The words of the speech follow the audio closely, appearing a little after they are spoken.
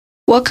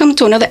Welcome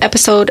to another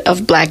episode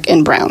of Black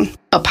and Brown,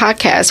 a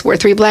podcast where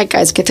three black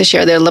guys get to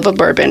share their love of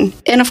bourbon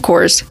and, of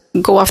course,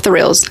 go off the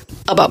rails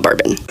about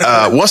bourbon.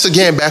 Once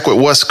again, back with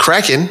What's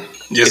Cracking.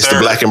 Yes, it's sir.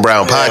 the Black and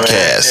Brown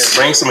podcast.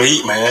 Bring some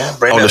heat, man.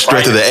 Bring on that the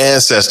strength fire. of the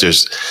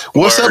ancestors.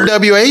 What's Word.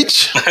 up,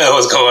 WH?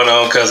 What's going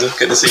on, cousin?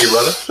 Good to see you,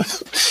 brother.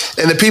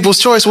 And the People's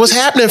Choice. What's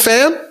happening,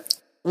 fam?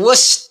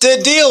 What's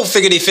the deal,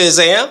 Figgity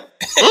Fizzam?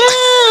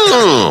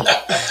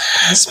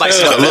 Spice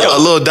it up.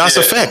 A little DOS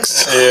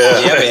effects.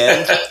 Yeah,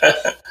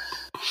 man.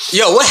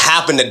 Yo, what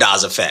happened to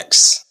DOS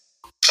Effects?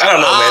 I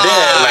don't know, man. They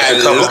had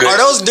like a couple good. Are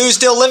those dudes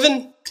still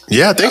living?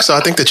 Yeah, I think so.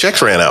 I think the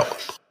checks ran out.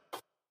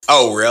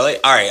 Oh, really?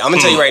 All right, I'm going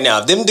to tell you right now.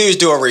 If them dudes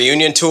do a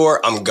reunion tour,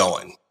 I'm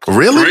going.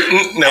 Really?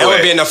 No I'm going to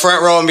way. be in the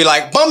front row and be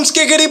like, bum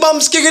skiggity, huh?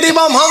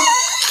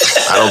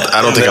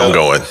 I don't think I'm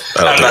going.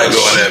 I'm not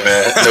going there,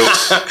 man.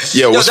 Nope.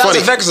 Yeah, Yo, what's DOS funny?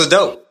 Effects was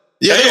dope.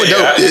 Yeah, they were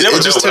dope. Yeah, they were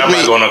It just dope, but took I'm me.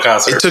 not going to a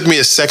concert. It took me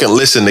a second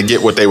listen to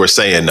get what they were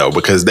saying though,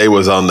 because they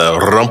was on the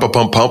rumpa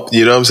pump pump.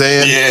 You know what I'm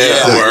saying?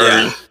 Yeah,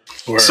 word.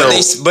 Word.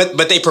 So-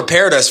 But they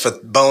prepared us for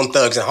Bone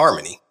Thugs and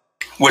Harmony.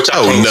 Which I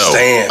Oh can't no!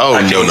 stand. Oh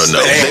I no! can't No!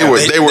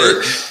 stand. They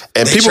were,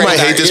 and they people might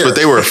trained hate our this, ear. but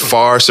they were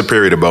far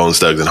superior to Bone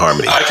Thugs and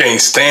Harmony. I can't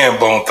stand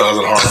Bone Thugs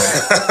and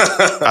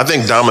Harmony. I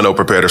think Domino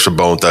prepared us for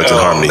Bone Thugs and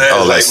Harmony. That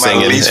All is that like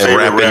my singing least and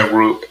favorite rapping. rap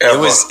group ever.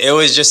 It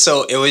was just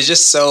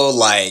so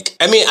like,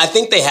 I mean, I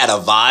think they had a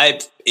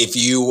vibe if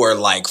you were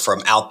like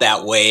from out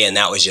that way and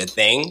that was your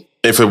thing.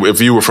 If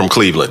you were from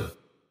Cleveland,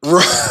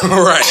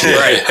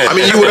 Right. I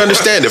mean, you would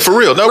understand it for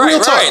real. No, real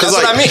talk. That's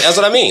what I mean. That's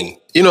what I mean.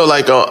 You know,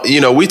 like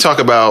we talk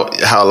about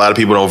how a lot of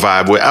people don't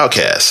vibe with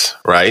Outkast,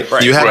 right?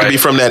 Right. You have to Right. be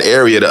from that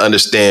area to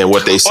understand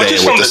what they Or say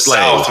just with from the the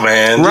slang, South,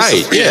 man. Right?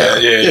 Just- Yeah.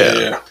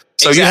 yeah.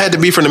 So you had to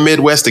be from the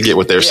Midwest to get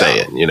what they're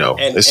saying. You know,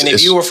 And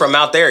if you were from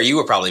out there, you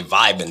were probably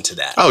vibing to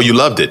that. oh, you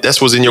loved it.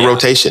 That was in your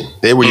rotation.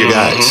 They were your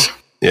guys.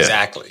 Yeah.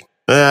 Exactly.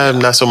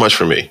 Not so much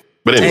for me.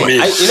 But anyway,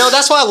 Hey,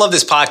 that's why I love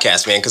this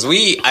podcast, man, because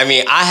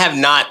I have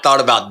not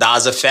thought about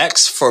DOS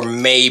Effects for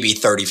maybe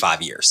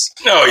 35 years.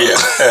 Oh,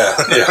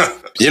 yeah.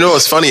 you know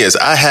what's funny is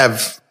I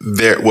have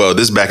this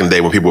is back in the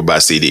day when people would buy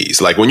CDs.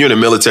 Like when you're in the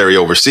military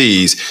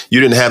overseas, you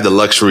didn't have the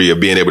luxury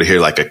of being able to hear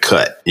like a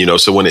cut, you know?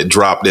 So when it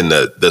dropped in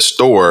the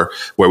store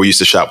where we used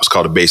to shop was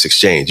called a Base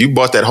Exchange, you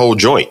bought that whole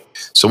joint.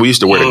 So we used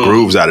to wear the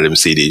grooves out of them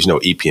CDs,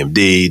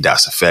 EPMD,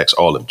 DOS Effects,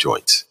 all them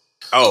joints.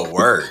 Oh,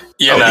 word.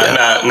 Yeah,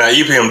 now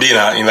EPMD,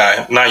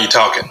 now you're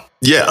talking.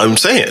 Yeah, I'm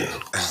saying.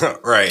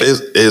 Right.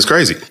 It's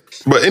crazy.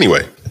 But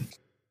anyway,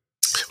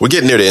 we're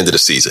getting near the end of the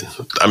season.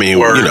 I mean,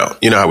 Word.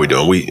 you know how we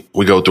doing.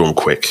 We go through them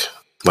quick.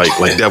 Like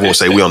Devin would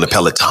say, we on the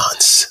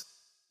Pelotons.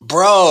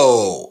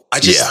 Bro, I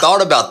just Yeah.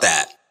 thought about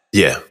that.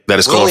 Yeah, that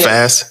is going Really?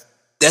 fast.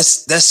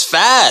 That's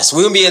fast.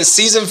 We're going to be in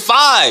season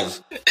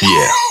 5.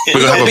 Yeah,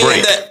 we're gonna have a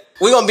break.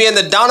 We're going to be in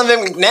the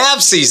Donovan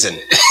McNabb season.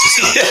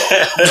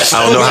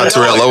 I don't know how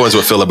Terrell Owens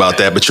would feel about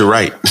that, but you're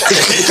right.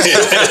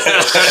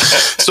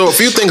 So a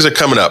few things are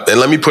coming up, and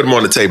let me put them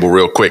on the table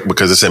real quick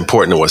because it's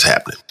important to what's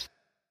happening.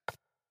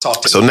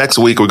 Talk to So me. next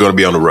week we're going to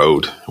be on the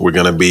road. We're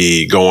going to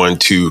be going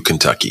to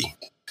Kentucky.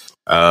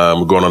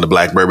 We're going on the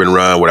Black Bourbon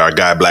Run with our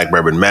guy Black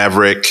Bourbon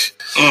Maverick.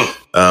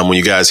 When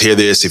you guys hear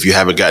this, if you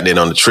haven't gotten in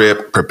on the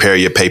trip, prepare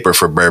your paper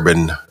for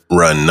Bourbon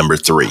Run number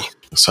 3.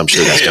 So I'm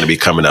sure that's going to be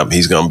coming up.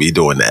 He's going to be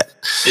doing that.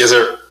 Yes,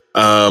 sir.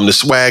 The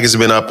swag has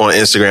been up on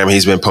Instagram.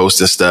 He's been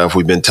posting stuff.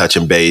 We've been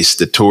touching base.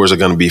 The tours are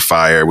going to be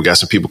fire. We got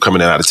some people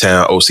coming out of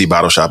town. OC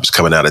Bottle Shop is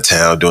coming out of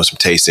town, doing some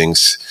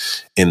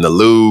tastings in the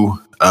Lou.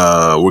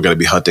 We're going to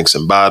be hunting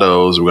some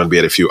bottles. We're going to be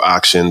at a few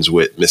auctions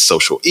with Miss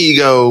Social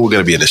Ego. We're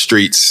going to be in the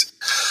streets.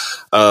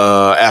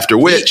 After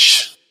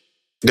which,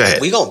 go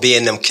ahead. We going to be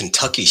in them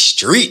Kentucky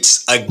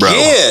streets again.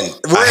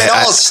 Bro, Where it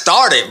all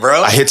started,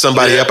 bro. I hit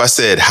somebody up. I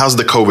said, how's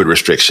the COVID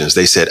restrictions?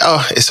 They said,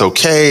 oh, it's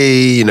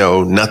okay.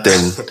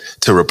 Nothing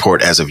to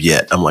report as of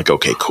yet. I'm like,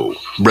 okay, cool.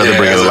 Brother Yeah,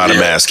 bringing as a of lot of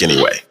yet. masks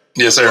anyway.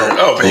 Yes, sir.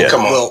 Oh, man, Yeah.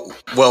 come on.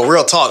 Well,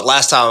 real talk.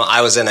 Last time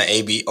I was in an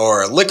AB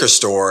or a liquor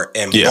store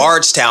in Yeah.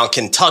 Bardstown,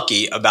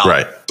 Kentucky, about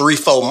Right.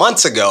 3-4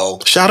 months ago.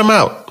 Shout him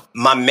out.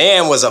 My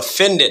man was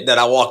offended that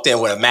I walked in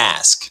with a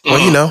mask. Well,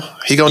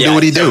 he going to do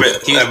what he I do.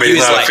 bet He he's was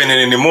not like- offended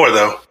anymore,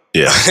 though.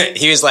 Yeah.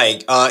 He was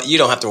like, "You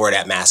don't have to wear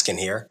that mask in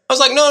here." I was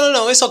like,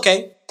 "No, it's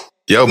okay."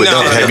 Yo, but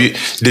No.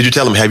 did you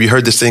tell him, have you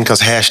heard this thing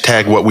cause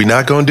hashtag what we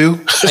not going to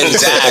do?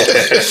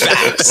 Exactly.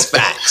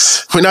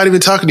 Facts. We're not even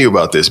talking to you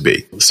about this,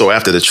 B. So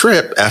after the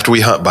trip, after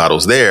we hunt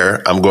bottles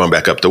there, I'm going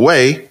back up the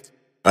way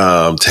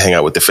to hang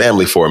out with the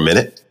family for a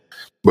minute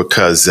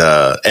because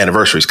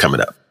anniversary's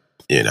coming up,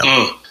 Yeah,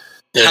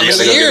 How you gotta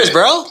many go years, get it.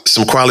 bro?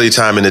 Some quality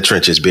time in the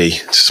trenches, B.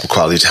 Some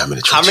quality time in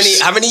the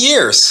trenches. How many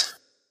years?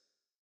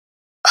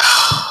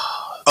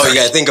 Oh, you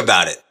got to think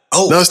about it.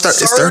 Oh, No, it's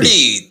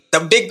 30. The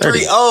big 30.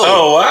 3-0.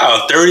 Oh,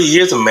 wow. 30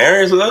 years of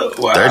marriage, love?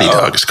 Wow. 30,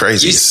 dog. It's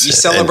crazy. You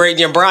celebrating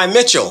your Brian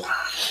Mitchell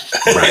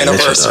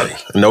anniversary.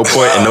 No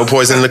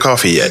poison in the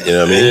coffee yet. You know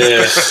what I mean?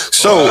 Yeah.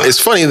 So it's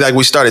funny, like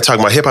we started talking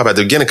about hip hop at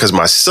the beginning because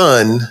my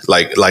son,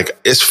 like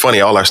it's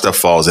funny, all our stuff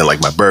falls in,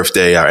 like my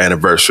birthday, our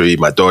anniversary,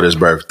 my daughter's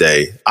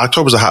birthday.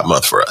 October's a hot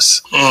month for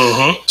us.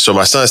 Mm-hmm. So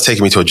my son's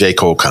taking me to a J.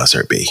 Cole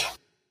concert, B.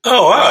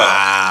 Oh,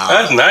 wow.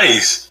 That's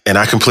nice. And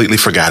I completely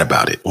forgot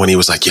about it when he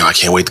was like, yo, I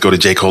can't wait to go to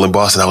J. Cole in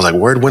Boston. I was like,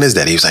 word, when is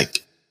that? He was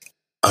like,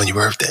 on your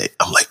birthday.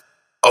 I'm like,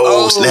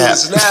 oh snap.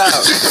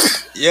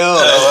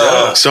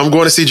 Yo, So I'm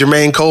going to see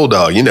Jermaine Cole,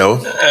 dog, you know,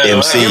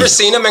 MC. you ever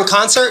seen him in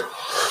concert?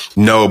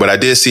 No, but I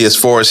did see his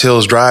Forest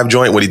Hills Drive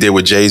joint, what he did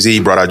with Jay-Z. He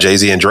brought out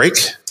Jay-Z and Drake.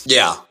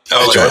 Yeah.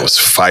 That joint was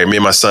fire. Me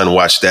and my son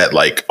watched that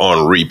like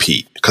on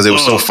repeat because it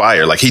was so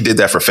fire. Like he did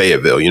that for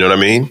Fayetteville. You know what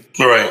I mean?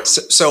 Right.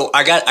 So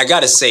I got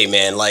to say,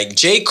 man, like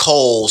J.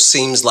 Cole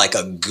seems like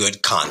a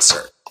good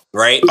concert,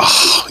 right?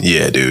 Oh,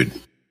 yeah, dude.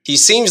 He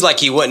seems like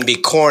he wouldn't be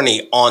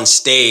corny on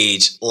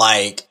stage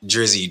like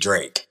Drizzy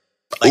Drake.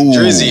 Like Ooh.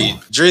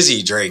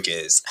 Drizzy Drake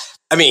is.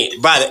 I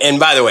mean, by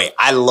the way,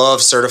 I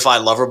love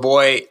Certified Lover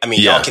Boy. I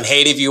mean, y'all can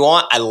hate if you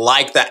want. I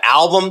like the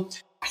album.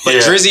 But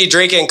Drizzy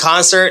Drake in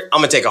concert, I'm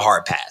going to take a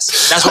hard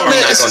pass. That's what I'm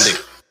not going to do.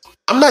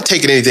 I'm not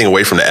taking anything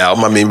away from the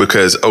album. I mean,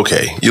 because,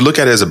 okay, you look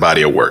at it as a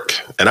body of work.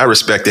 And I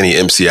respect any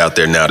MC out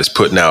there now that's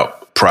putting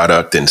out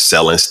product and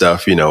selling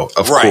stuff, you know,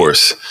 of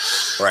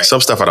course. Right.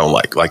 Some stuff I don't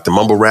like. Like the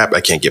mumble rap,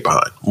 I can't get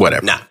behind.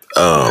 Whatever. Nah.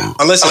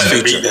 Unless it's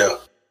Future.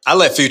 I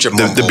let Future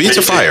mumble. The beats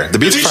are fire. The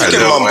beats are fire.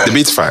 The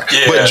beats are fire.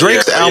 Yeah, but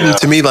Drake's album,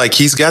 to me, like,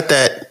 he's got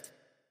that,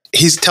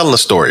 he's telling a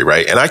story,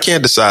 right? And I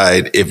can't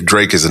decide if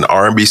Drake is an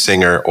R&B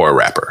singer or a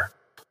rapper.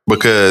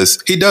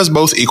 Because he does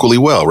both equally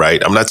well,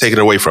 right? I'm not taking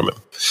it away from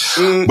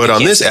him. But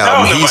on this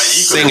album, he's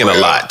singing a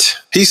lot.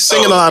 He's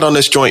singing a lot on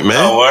this joint, man.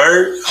 Oh,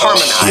 word?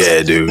 Harmonizing.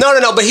 Yeah, dude.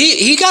 No, but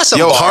he got some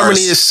bars.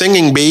 Harmony is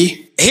singing,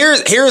 B.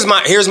 Here's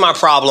my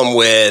problem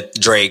with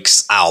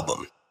Drake's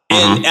album.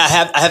 And I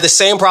have the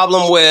same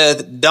problem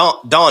with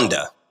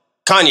Donda,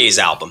 Kanye's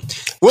album,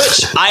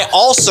 which I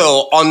also,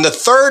 on the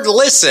third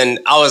listen,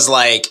 I was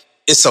like,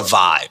 it's a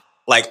vibe.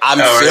 Like I'm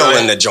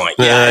feeling the joint.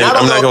 Yeah,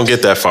 I'm not going to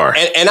get that far.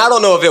 And I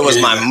don't know if it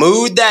was my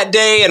mood that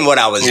day and what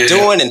I was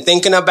doing and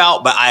thinking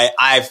about, but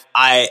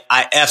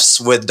I F's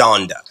with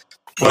Donda.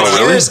 But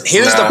here's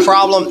the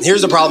problem.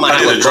 Here's the problem I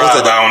have with both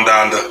of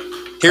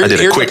them.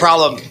 Here's the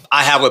problem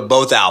I have with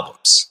both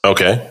albums.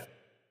 Okay.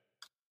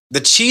 The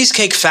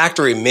Cheesecake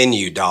Factory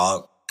menu,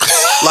 dog.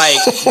 Like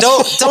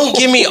don't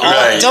give me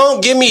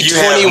don't give me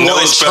 21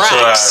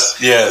 tracks.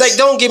 Yes. Like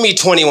don't give me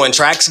 21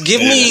 tracks.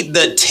 Give me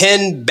the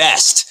 10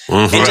 best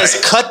and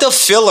just cut the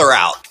filler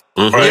out.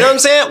 You know what I'm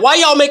saying? Why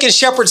y'all making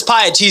shepherd's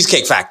pie at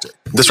Cheesecake Factory?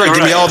 That's right.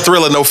 Give me all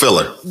Thriller, no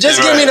filler.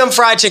 Just give me them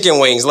fried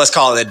chicken wings. Let's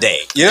call it a day.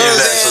 You know what I'm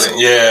saying?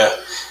 Yeah.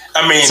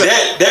 I mean,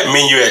 that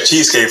menu at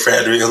Cheesecake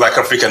Factory is like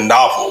a freaking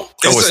novel.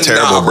 It was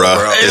terrible,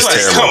 bro. It's like,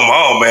 terrible. Come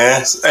on,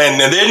 man.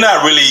 And they're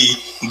not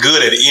really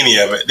good at any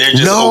of it. They're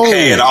just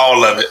okay at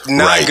all of it.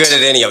 Not good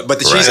at any of it. But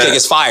the cheesecake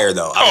is fire,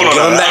 though.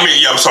 I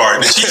mean, I'm sorry.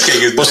 The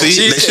cheesecake is. Well,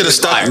 see, they should have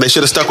stuck. They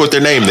should have stuck with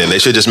their name. Then they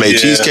should just made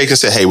cheesecakes and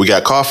said, "Hey, we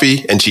got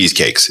coffee and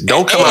cheesecakes."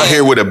 Don't come out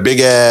here with a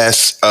big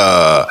ass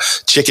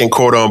chicken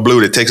cordon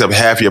bleu that takes up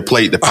half your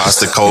plate. The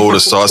pasta cold, the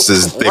sauce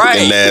is thick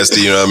and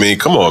nasty. You know what I mean?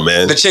 Come on,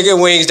 man. The chicken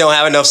wings don't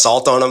have enough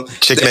salt on them.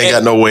 Chicken ain't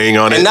got no wing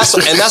on it. And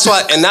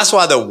that's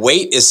why the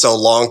wait is so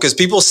long, because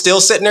people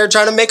still sitting there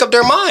trying to make up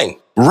their mind.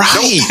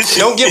 Right.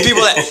 Don't give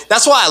people that.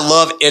 That's why I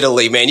love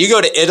Italy, man. You go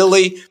to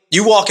Italy,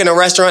 you walk in a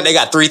restaurant, they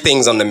got 3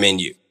 things on the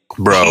menu.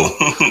 Bro.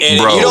 And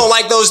if you don't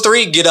like those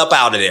 3, get up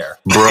out of there.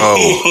 Bro.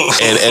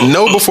 and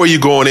know before you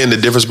going in the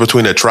difference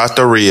between a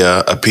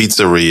trattoria, a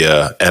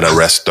pizzeria, and a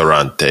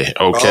restaurante.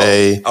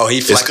 Okay. Oh, he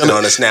flexing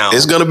on us now.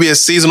 It's gonna be a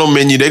seasonal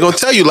menu. They're gonna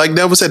tell you, like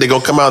Devil said, they're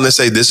gonna come out and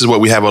say, this is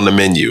what we have on the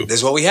menu. This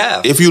is what we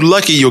have. If you're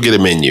lucky, you'll get a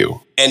menu.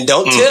 And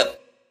don't tip.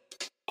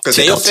 Because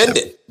they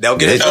offended. They'll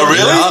get it. Oh,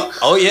 really?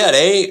 Oh yeah,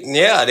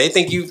 they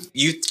think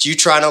you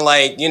trying to,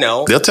 like, you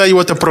know. They'll tell you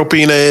what the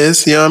propina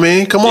is. You know what I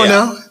mean? Come on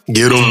now,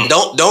 get them.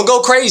 Don't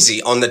go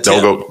crazy on the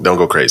tip. Don't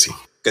go crazy.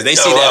 Because they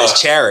see that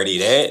as charity.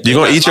 You're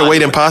gonna eat your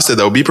weight in pasta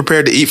though. Be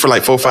prepared to eat for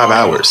like 4 or 5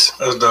 hours.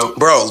 That's dope,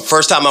 bro.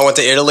 First time I went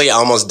to Italy, I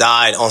almost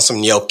died on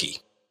some gnocchi.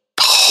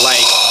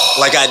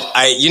 like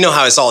I you know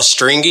how it's all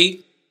stringy.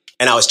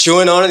 And I was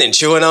chewing on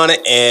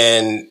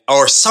it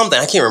or something.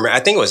 I can't remember. I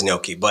think it was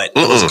gnocchi, but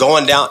it was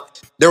going down.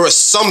 There was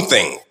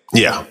something.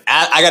 Yeah.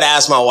 I got to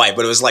ask my wife,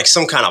 but it was like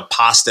some kind of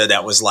pasta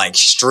that was like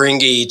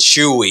stringy,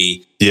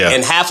 chewy. Yeah.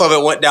 And half of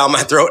it went down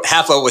my throat.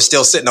 Half of it was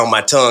still sitting on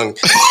my tongue.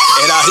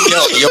 And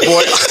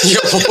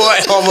your boy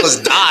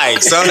almost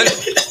died, son. It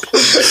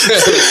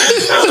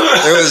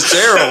was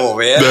terrible,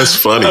 man. That's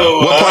funny.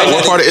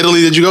 What part of Italy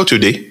did you go to,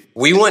 D?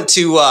 We went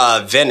to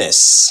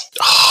Venice.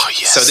 Oh,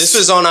 yes. So this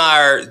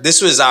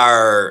was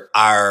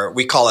our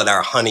we call it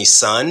our honey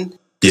sun.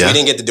 Yeah. We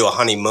didn't get to do a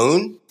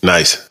honeymoon.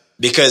 Nice.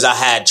 Because I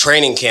had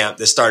training camp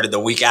that started the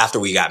week after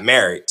we got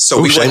married.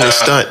 So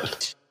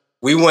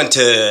we went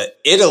to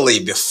Italy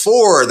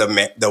before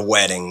the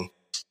wedding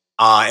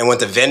and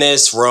went to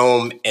Venice,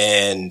 Rome,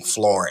 and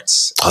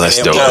Florence. Oh,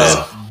 that's dope.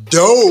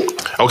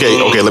 Dope.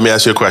 Okay. Let me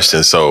ask you a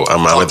question. So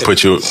I'm going to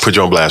put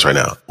you on blast right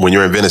now. When you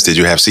were in Venice, did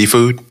you have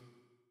seafood?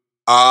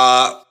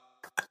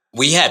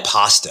 We had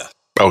pasta.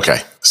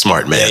 Okay.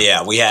 Smart, man.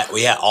 Yeah. We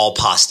had all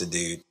pasta,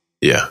 dude.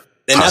 Yeah.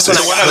 that's when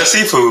why not the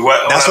seafood?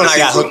 That's when I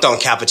got hooked on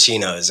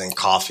cappuccinos and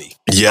coffee.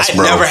 Yes,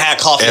 bro. I've never had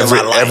coffee in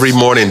my life. Every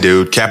morning,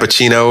 dude.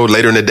 Cappuccino.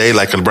 Later in the day,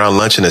 like around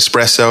lunch, an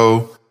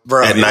espresso.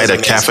 Bro, at night, a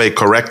cafe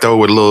correcto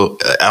with a little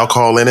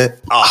alcohol in it.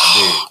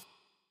 Oh,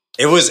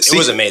 dude. It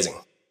was amazing.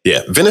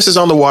 Yeah. Venice is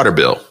on the water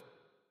bill.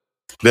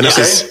 Venice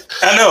is.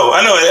 I know.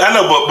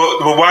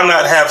 But why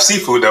not have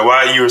seafood though?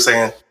 Why you were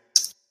saying?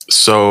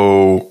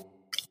 So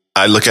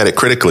I look at it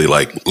critically,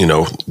 like,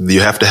 you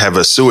have to have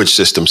a sewage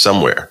system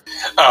somewhere.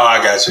 Oh,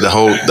 I got you.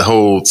 The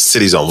whole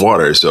city's on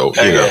water, so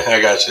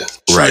I got you.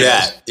 Right.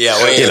 That. Yeah,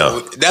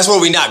 well, that's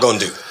what we're not going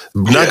to do.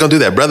 Not going to do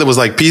that. Brother was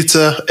like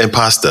pizza and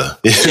pasta.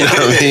 You know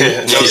what I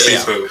mean? No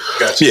seafood.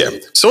 Gotcha. Yeah.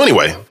 So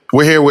anyway,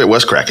 we're here with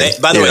What's Cracking.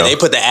 By the way, they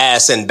put the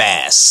ass in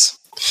bass.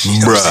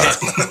 Bruh.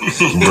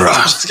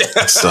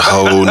 That's a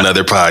whole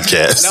nother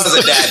podcast. That was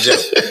a dad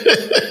joke.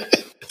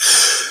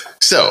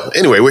 So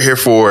anyway, we're here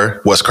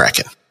for What's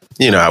Cracking.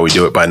 You know how we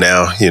do it by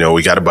now.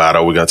 We got a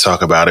bottle. We're going to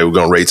talk about it. We're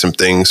going to rate some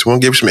things. We're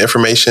going to give you some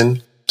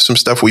information, some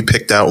stuff we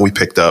picked out and we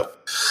picked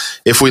up.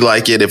 If we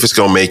like it, if it's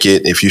going to make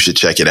it, if you should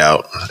check it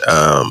out.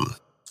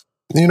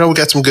 We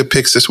got some good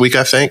picks this week,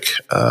 I think.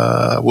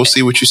 We'll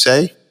see what you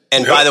say.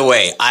 And by the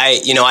way,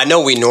 I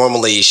know we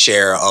normally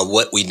share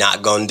what we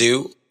not going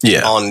to do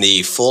on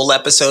the full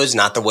episodes,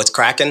 not the What's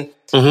Cracking.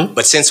 Mm-hmm.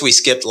 But since we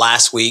skipped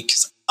last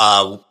week's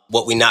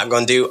what we not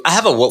going to do, I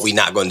have a what we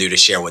not going to do to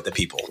share with the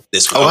people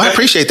this week. Oh, I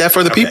appreciate that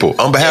for the people.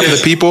 On behalf of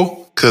the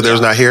people, because there's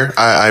not here,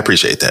 I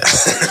appreciate that.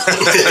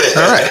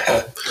 All right.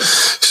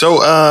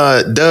 So,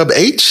 Dub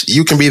H,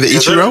 you can be the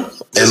Ichiro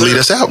and lead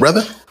us out,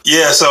 brother.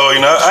 Yeah, so,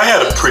 I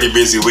had a pretty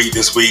busy week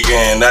this week,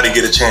 and I didn't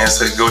get a chance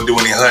to go do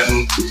any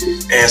hunting.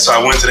 And so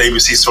I went to the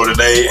ABC store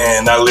today,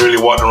 and I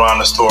literally walked around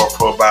the store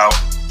for about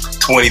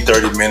 20,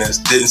 30 minutes.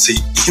 Didn't see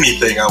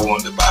anything I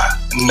wanted to buy.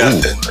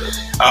 Nothing.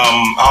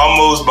 I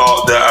almost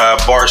bought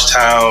the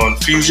Bardstown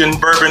Fusion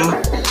bourbon,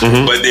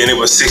 but then it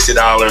was $60.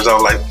 I was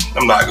like,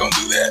 I'm not going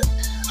to do that.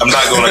 I'm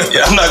not going to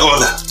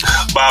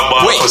buy a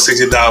bottle for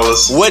 $60.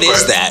 What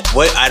is that?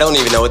 What? I don't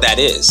even know what that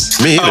is.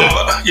 Me either.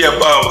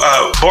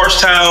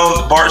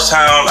 Bardstown,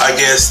 I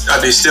guess, a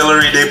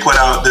distillery, they put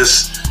out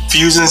this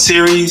Fusion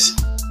series,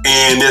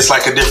 and it's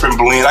like a different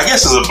blend. I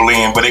guess it's a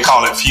blend, but they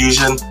call it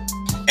Fusion,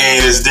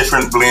 and it's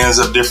different blends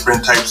of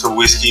different types of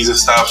whiskeys and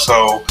stuff.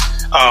 So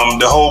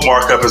the whole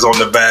markup is on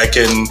the back,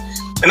 and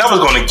I was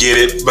going to get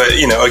it, but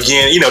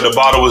again, the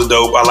bottle was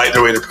dope. I like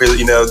the way the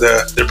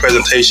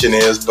presentation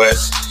is, but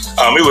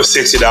it was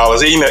 $60.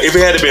 If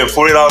it had been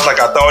 $40 like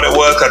I thought it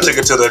was, I took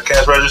it to the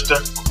cash register,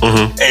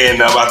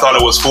 and I thought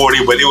it was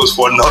 $40, but it was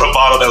for another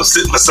bottle that was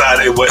sitting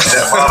beside it. It wasn't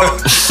that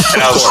bottle. And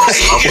I was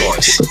of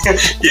course.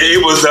 Yeah,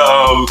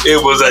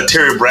 it was a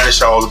Terry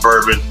Bradshaw's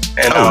bourbon,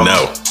 and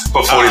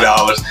for $40,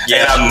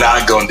 and I'm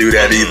not gonna do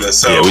that either.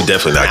 So yeah, we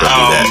definitely not gonna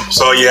do that.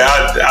 So yeah,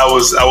 I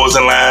was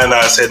in line.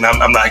 I said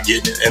I'm not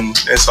getting it, and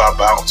so I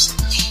bounced.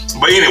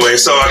 But anyway,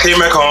 so I came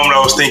back home and I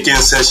was thinking,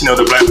 since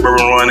the Black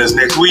Bourbon Run is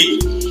next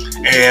week,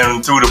 and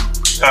through the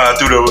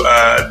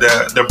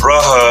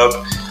Bruh Hub,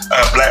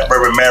 Black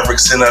Bourbon Maverick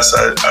sent us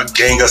a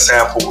gang of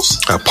samples,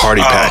 a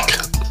party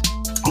pack,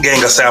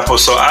 gang of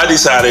samples. So I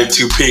decided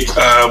to pick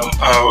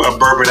a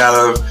bourbon out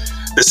of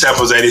the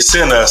samples that he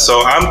sent us.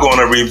 So I'm going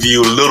to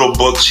review Little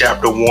Book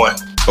Chapter 1.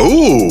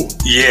 Ooh.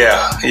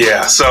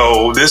 Yeah.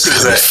 So this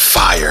is a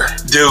fire.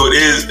 Dude,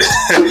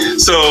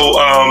 so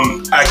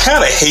I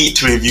kind of hate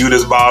to review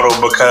this bottle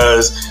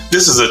because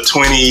this is a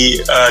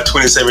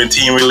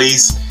 2017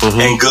 release,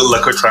 and good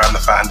luck with trying to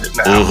find it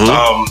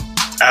now.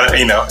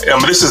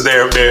 This is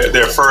their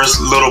first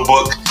Little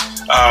Book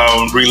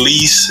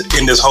release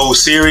in this whole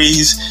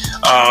series.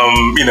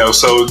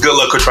 So good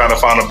luck with trying to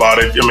find a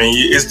bottle.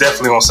 It's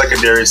definitely on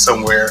secondary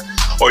somewhere,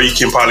 or you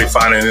can probably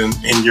find it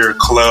in your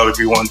club if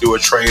you want to do a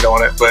trade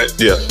on it. But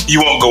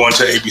you won't go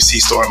into ABC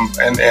store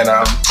and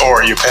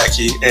or your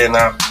Packy and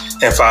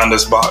find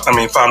this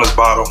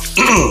bottle.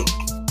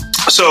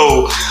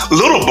 So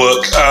Little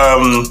Book,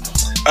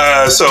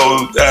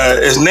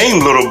 it's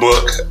named Little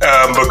Book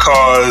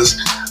because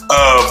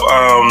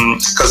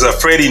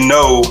Freddie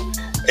No,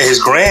 his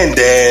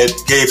granddad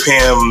gave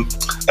him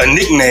a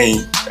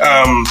nickname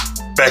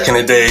back in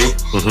the day,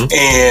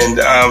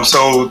 and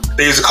so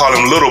they used to call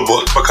him Little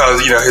Book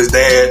because his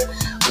dad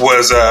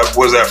was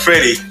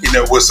Freddie,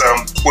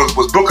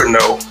 was Booker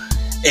No,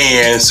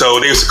 and so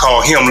they used to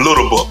call him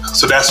Little Book.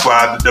 So that's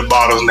why the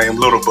bottle's named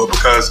Little Book,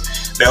 because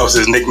that was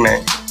his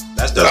nickname.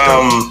 That's dope.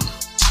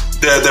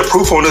 The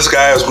proof on this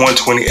guy is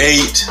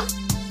 128.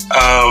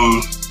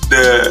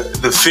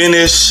 The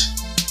finish.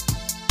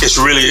 It's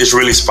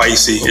really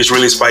spicy. It's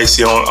really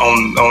spicy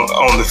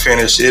on the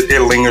finish. It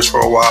lingers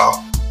for a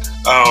while.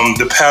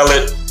 The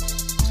palate,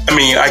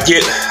 I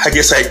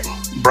guess like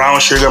brown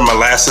sugar,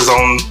 molasses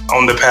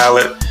on the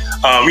palate.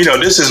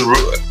 This is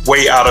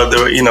way out of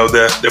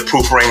the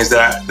proof range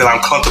that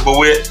I'm comfortable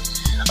with.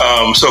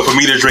 So for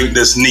me to drink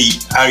this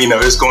neat,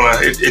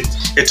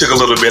 it took a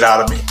little bit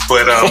out of me,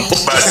 but I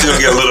still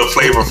get a little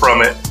flavor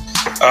from it.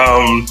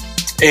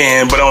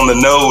 But on the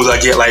nose, I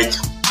get like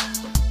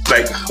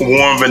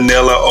warm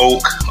vanilla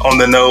oak on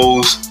the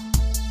nose,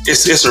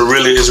 it's a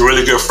really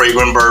good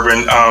fragrant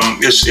bourbon.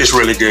 It's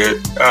really good.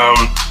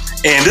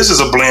 And this is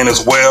a blend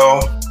as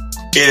well.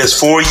 It is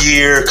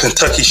 4-year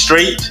Kentucky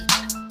Straight.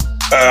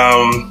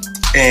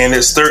 And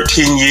it's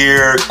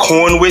 13-year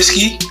corn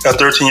whiskey, a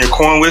 13-year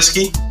corn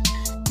whiskey,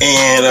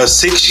 and a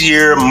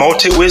 6-year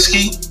malted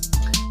whiskey,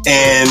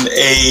 and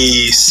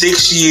a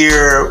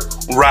 6-year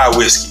rye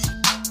whiskey.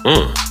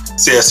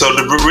 So, yeah, so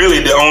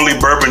really the only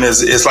bourbon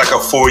is like a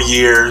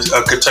 4-year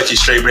Kentucky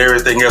Straight, but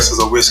everything else is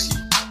a whiskey.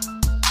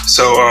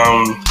 So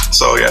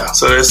yeah,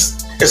 so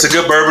it's a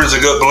good bourbon, it's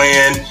a good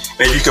blend, and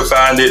if you can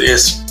find it,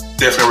 it's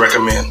definitely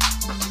recommend.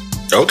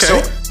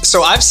 Okay.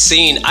 So I've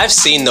seen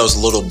those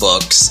little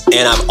books,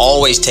 and I've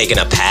always taken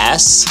a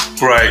pass.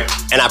 Right.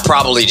 And I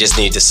probably just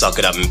need to suck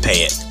it up and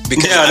pay it.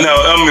 Because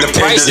the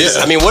price is.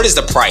 I mean, what is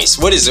the price?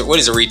 What is a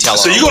retailer?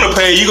 So you're gonna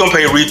pay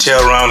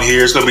retail around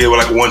here. It's gonna be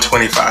like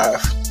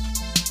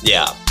 $125.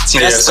 Yeah. See,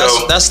 that's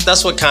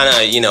what kind of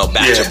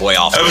backs your boy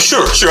off.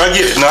 Sure, I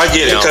get it. No, I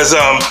get it because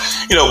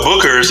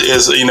Booker's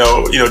is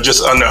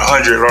just under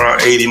 $100 or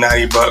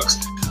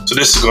 $80-$90. So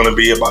this is going to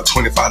be about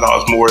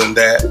 $25 more than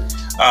that.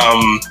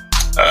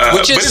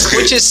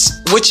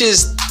 Which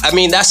is I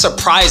mean, that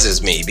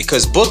surprises me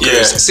because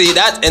Booker's see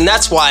that, and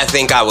that's why I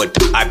think I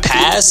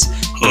pass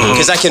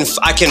because I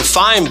can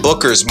find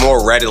Booker's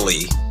more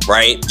readily,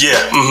 right?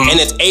 Yeah, and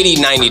it's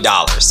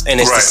 $80-$90,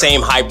 and it's the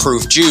same high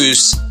proof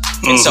juice.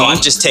 And so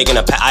I've just taken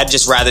I'd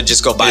just rather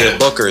just go buy the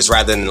Booker's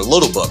rather than the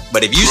Little Book.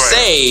 But if you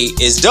say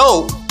it's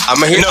dope,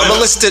 I'm gonna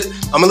listen to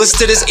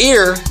this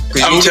ear.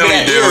 I'm telling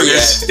you, dude,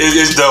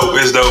 it's dope.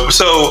 It's dope.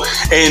 So,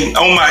 and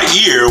on my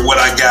ear, what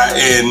I got,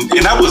 and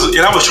I was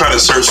trying to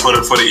search for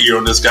the ear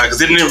on this guy because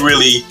it didn't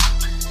really.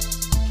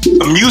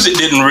 Music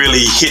didn't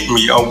really hit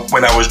me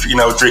when I was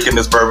drinking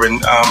this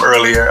bourbon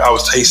earlier. I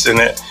was tasting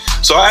it.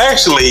 So I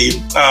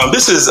actually,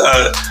 this is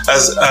a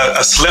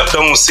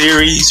slept-on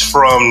series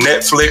from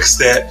Netflix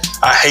that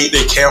I hate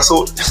they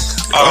canceled.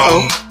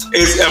 So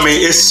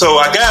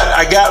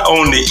I got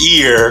on the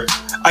ear.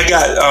 I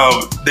got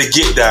the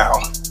Get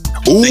Down.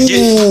 Ooh.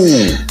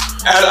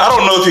 I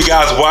don't know if you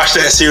guys watched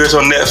that series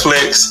on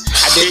Netflix.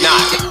 I did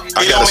not.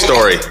 I got a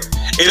story.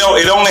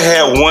 It only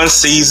had one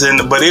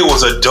season, but it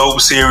was a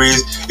dope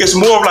series. It's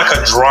more of like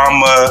a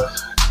drama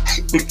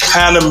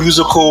kind of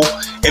musical,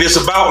 and it's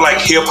about like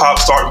hip hop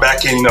starting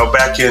back in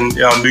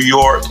New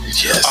York.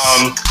 Yes.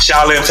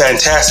 Shaolin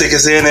Fantastic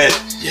is in it.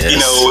 Yes.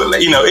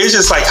 It's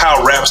just like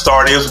how rap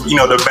started. It was,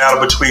 the battle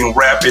between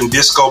rap and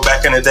disco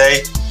back in the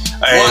day,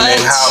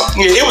 and how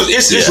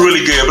it's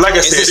really good. But like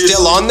I said, is it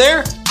still on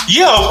there?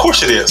 Yeah, of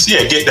course it is.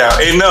 Yeah, Get Down.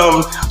 And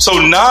so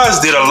Nas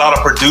did a lot of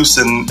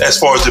producing as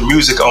far as the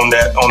music on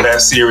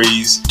that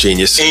series.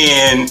 Genius.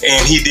 And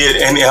he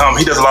did, and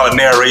he does a lot of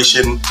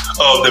narration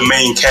of the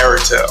main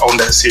character on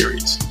that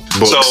series.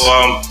 Books. So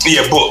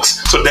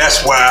books. So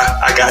that's why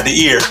I got the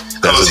ear.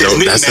 That's a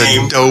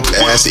dope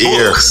ass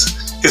ear.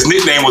 His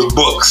nickname was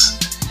Books.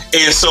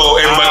 And so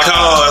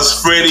because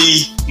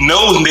Freddie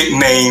No's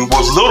nickname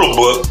was Little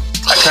Book,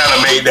 I kind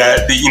of made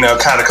that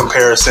kind of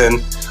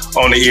comparison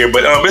on the ear.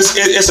 But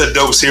it's a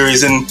dope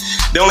series, and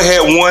they only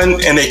had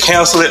one and they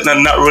canceled it, and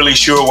I'm not really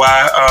sure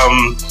why.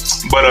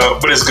 But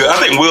it's good. I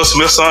think Will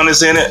Smith's son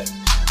is in it.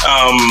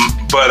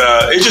 But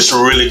it's just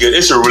really good.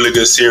 It's a really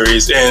good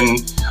series,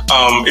 and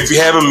if you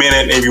have a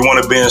minute and if you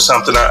want to binge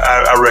something,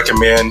 I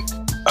recommend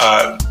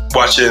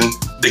watching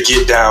The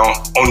Get Down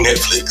on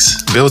Netflix.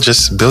 Bill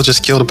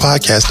just killed a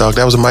podcast, dog.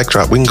 That was a mic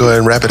drop. We can go ahead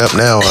and wrap it up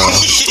now.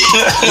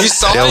 You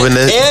saw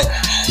it?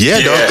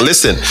 Yeah, dog.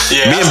 Listen,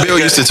 me and Bill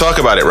used to talk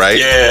about it, right?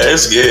 Yeah,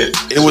 it's good.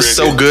 It was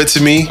so good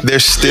to me.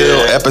 There's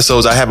still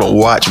episodes I haven't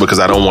watched because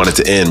I don't want it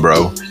to end,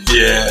 bro.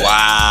 Yeah.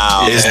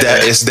 Wow.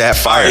 It's that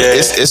fire. Yeah.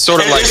 It's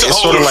sort of like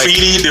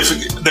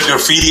the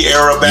graffiti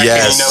era back in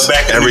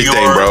everything,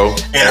 New York, bro.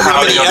 And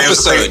how many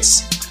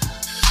episodes?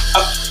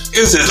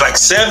 Is it like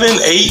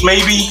 7, 8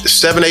 maybe?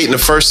 7, 8 in the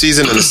first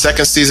season, and the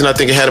second season I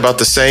think it had about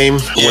the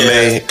same when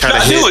they kind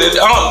of hit.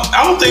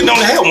 I don't think they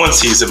only had one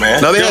season,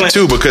 man. No, they had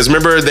two because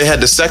remember they had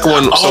the second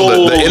one.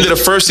 So the end of the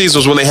first season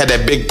was when they had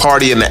that big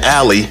party in the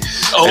alley,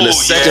 and the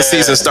second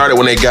season started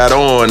when they got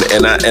on,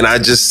 and I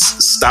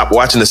just stopped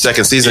watching the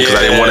second season because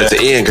I didn't want it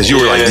to end because you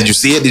were like, did you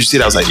see it? Did you see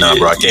it? I was like, nah,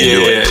 bro, I can't do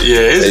it.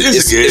 Yeah,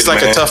 it's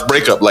like a tough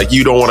breakup. Like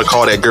you don't want to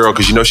call that girl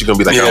because you know she's gonna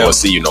be like, I don't want to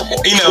see you no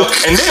more. And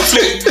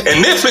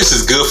Netflix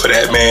is good for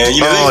that, man. They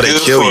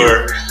good kill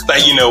you.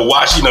 Like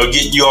watch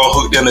get you all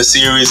hooked in the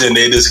series and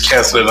they just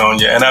cancel it on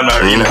you. And I'm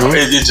not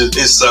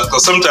it sucks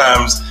because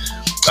sometimes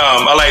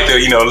I like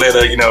to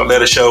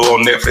let a show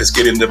on Netflix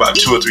get into about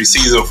 2 or 3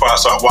 seasons before I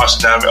start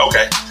watching them.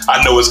 Okay,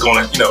 I know it's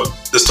gonna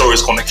the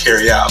story's gonna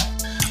carry out.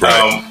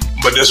 Right.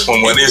 But this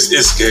one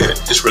it's good.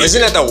 It's really Isn't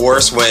that the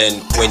worst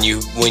when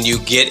you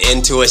get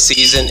into a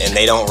season and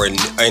they don't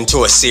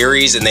into a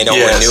series and they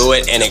don't renew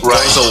it and it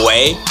goes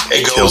away?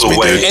 It goes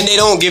away, and they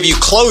don't give you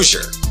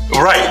closure.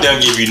 Right, they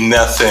don't give you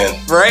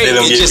nothing. Right, they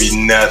don't give you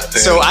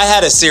nothing. So I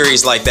had a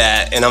series like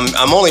that, and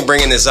I'm only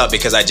bringing this up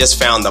because I just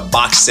found the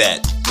box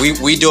set.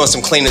 We doing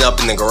some cleaning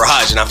up in the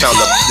garage, and I found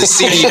the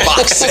CD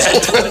box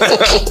set.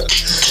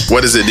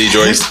 What is it, D.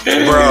 Joyce?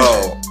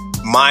 Bro,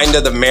 Mind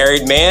of the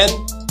Married Man.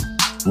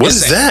 What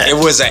is that? It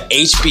was an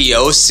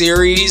HBO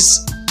series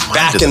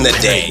back in the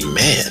day.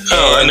 Man.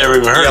 Oh, I never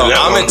even heard of that.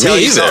 I'm one. gonna tell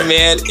Me you either. something,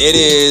 man.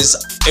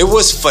 It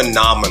was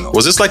phenomenal.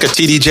 Was this like a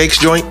TD Jakes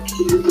joint?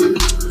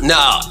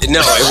 No, it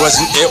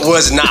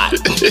was not.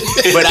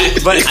 But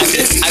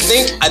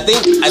I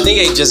think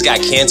it just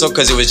got canceled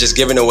because it was just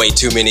giving away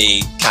too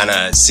many kind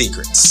of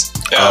secrets.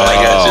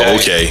 Oh,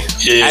 okay.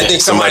 Yeah. I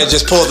think somebody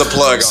just pulled the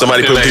plug.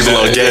 Somebody put people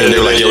on game. They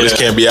were like, "Yo, this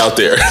can't be out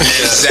there."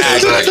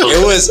 Exactly. It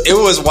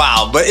was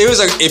wild, but it was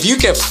if you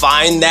could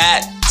find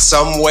that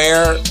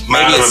somewhere,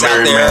 maybe it's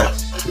out there.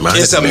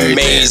 It's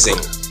amazing.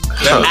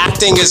 The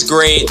acting is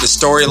great. The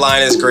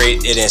storyline is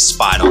great. It is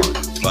spot on.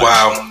 But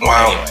Wow.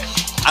 Anyway,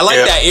 I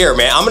like that ear,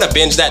 man. I'm gonna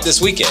binge that this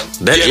weekend.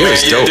 That Yeah, ear man,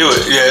 is dope. do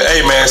it. Yeah,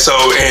 hey man. So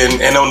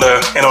and on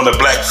the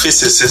Black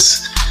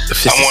Physicist,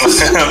 I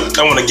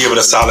want to give it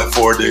a solid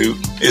 4, dude.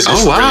 It's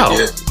Oh, wow.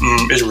 really good.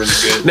 It's really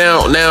good.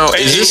 Now,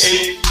 Hey, is this?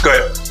 go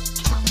ahead.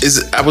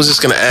 I was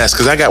just gonna ask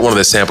because I got one of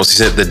the samples. He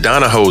said the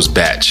Donahoe's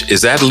batch.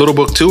 Is that Little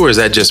Book too, or is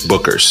that just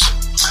Booker's?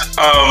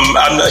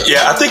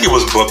 I think it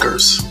was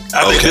Booker's.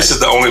 I think Okay. this is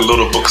the only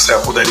Little Book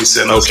sample that he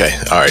sent us. Okay,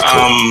 all right,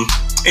 cool.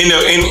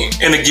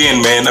 And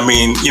again, man, I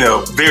mean,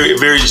 very,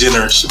 very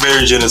generous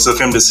of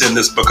him to send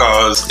this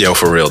because Yo,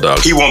 for real, dog.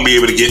 he won't be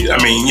able to get. I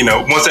mean,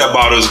 once that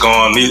bottle is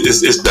gone,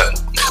 it's done.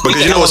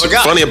 Because you know what's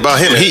funny about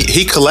him?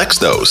 He collects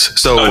those.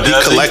 So Oh, he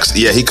does he? collects.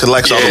 Yeah, he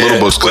collects all the Little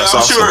Books. 'cause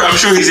Well, that's awesome. I'm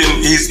sure he's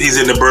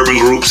in the bourbon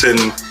groups and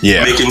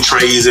making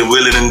trays and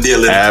wheeling and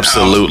dealing.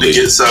 Absolutely.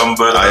 To get some,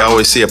 but I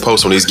always see a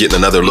post when he's getting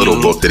another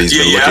Little Book that he's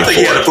been I looking think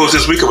he had a for. post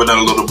this week of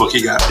another Little Book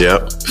he got.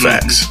 Yep,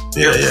 facts.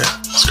 Yeah,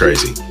 it's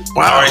crazy.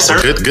 Wow, All right, sir.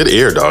 Good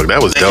ear, dog.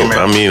 That was Thank you, dope. man.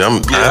 I mean, I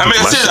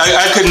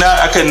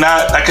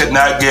could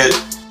not get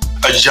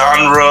a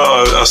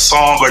genre, a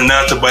song, or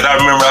nothing. But I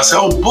remember I said,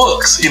 "Oh,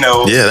 Books," Yeah,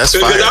 that's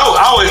because fine.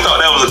 I always thought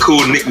that was a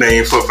cool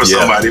nickname for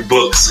somebody,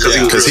 Books,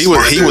 because he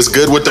was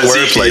good with the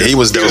wordplay. He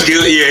was dope.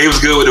 He was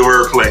good with the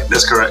wordplay.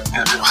 That's correct.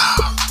 Yeah.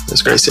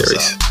 That's a great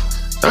series.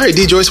 All right,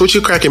 D Joyce, what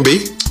you cracking,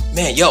 B?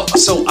 Man,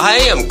 so I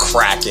am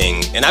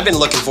cracking, and I've been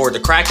looking forward to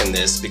cracking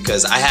this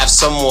because I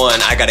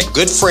got a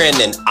good friend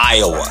in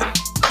Iowa.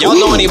 Y'all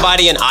know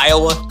anybody in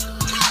Iowa?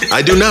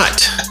 I do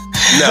not.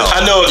 No.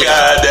 I know a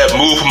guy that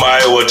moved from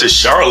Iowa to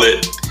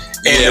Charlotte,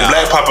 and the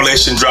black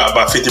population dropped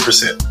by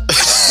 50%.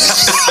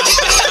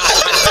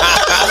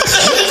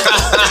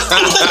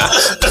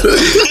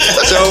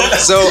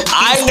 So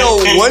I know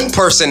one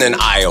person in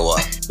Iowa.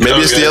 Maybe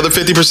it's the other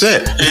 50%. Maybe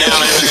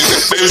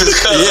it's his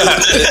cousin.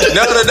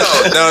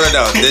 Yeah.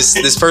 No.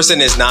 This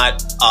person is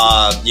not.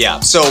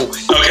 So.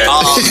 Okay.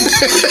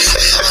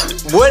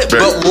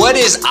 What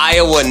is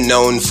Iowa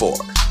known for?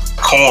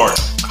 Corn.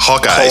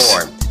 Hawkeyes.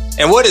 Corn.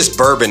 And what is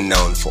bourbon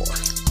known for?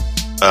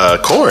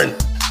 Corn.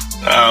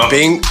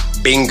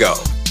 Bingo.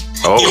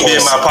 Oh, Give me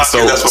in my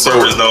pocket, that's what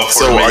bourbon's known for.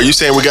 So are you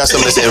saying we got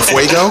something that's in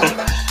fuego?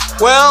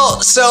 Well,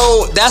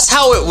 so that's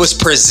how it was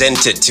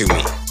presented to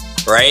me,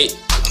 right?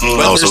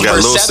 But so we got a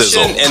little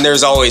sizzle. and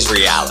there's always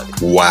reality.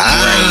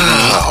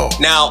 Wow.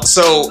 Now,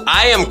 so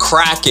I am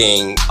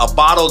cracking a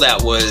bottle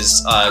that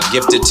was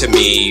gifted to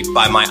me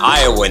by my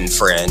Iowan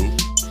friend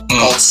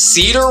called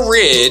Cedar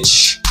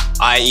Ridge,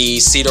 i.e.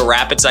 Cedar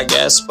Rapids, I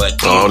guess.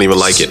 But I don't even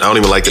like it. I don't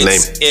even like the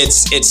name.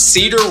 It's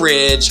Cedar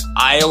Ridge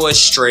Iowa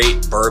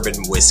Straight Bourbon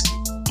Whiskey.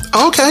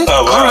 Okay.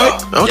 Oh, wow. All right.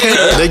 Okay.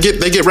 Yeah.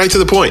 They get right to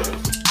the point.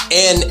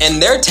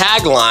 And their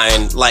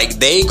tagline, like,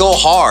 they go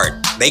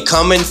hard. They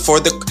come in so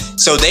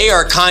they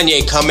are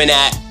Kanye coming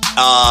at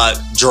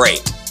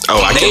Drake.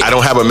 Oh, I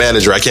don't have a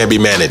manager. I can't be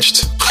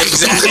managed.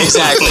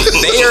 Exactly.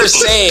 They are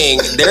saying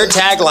their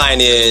tagline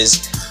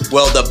is,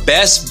 well, the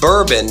best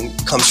bourbon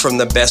comes from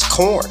the best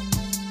corn.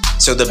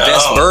 So the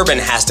best bourbon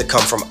has to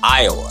come from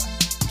Iowa.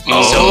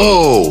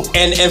 Oh. So,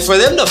 and for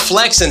them to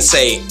flex and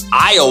say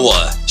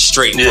Iowa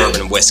straight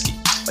bourbon whiskey.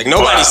 Like,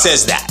 nobody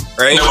says that,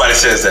 right? Nobody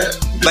says that.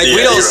 Like,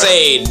 we don't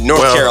say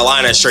North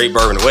Carolina straight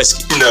bourbon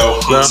whiskey. No.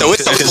 So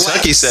it's a Kentucky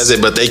flex. says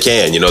it, but they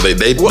can. They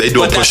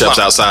doing push-ups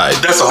outside.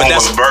 That's a home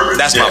of bourbon.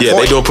 That's my point. Yeah,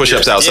 they doing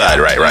push-ups outside.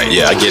 Right.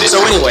 Yeah, I get it.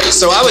 So anyway,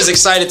 so I was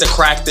excited to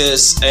crack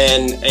this,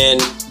 and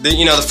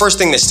the first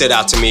thing that stood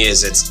out to me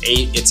is it's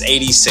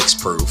 86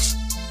 proof.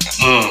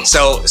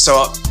 So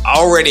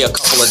already a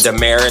couple of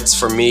demerits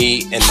for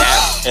me in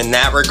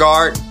that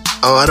regard.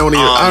 Oh, I don't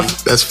even.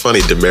 That's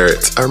funny.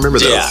 Demerits. I remember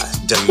those. Yeah,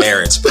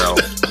 demerits, bro.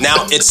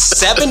 Now it's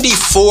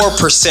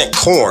 74%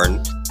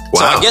 corn. Wow.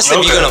 So I guess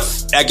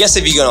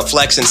if you're gonna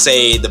flex and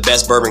say the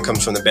best bourbon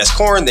comes from the best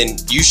corn, then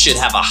you should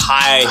have a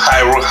high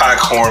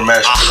corn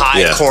mash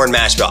bill. Corn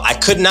mash bill. I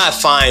could not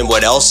find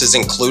what else is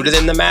included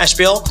in the mash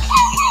bill,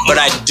 but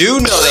I do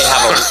know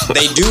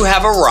they do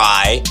have a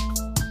rye.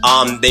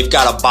 They've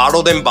got a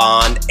bottled and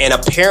bond, and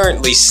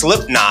apparently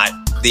Slipknot,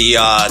 the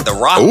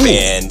rock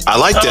band, I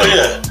like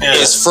that.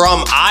 is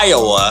from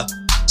Iowa,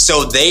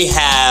 so they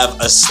have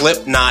a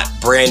Slipknot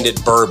branded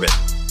bourbon.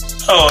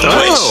 Oh,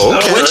 nice.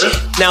 okay. Which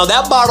now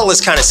that bottle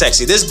is kind of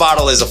sexy. This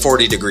bottle is a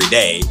 40-degree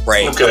day,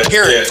 right?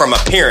 Okay, From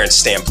appearance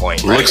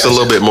standpoint, right? Looks a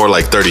little bit more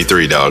like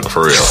 33, dog,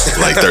 for real.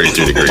 Like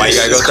 33 degrees. Why you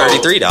gotta go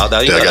 33, dog?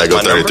 I gotta go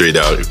 33,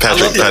 dog.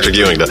 Patrick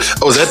Ewing, dog.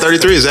 Oh, is that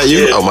 33? Is that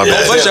you? Yeah, oh, my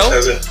bad. For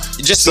sure.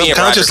 Just me and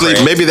Roger Subconsciously,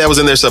 Craig. maybe that was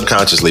in there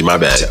subconsciously. My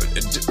bad.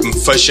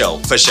 For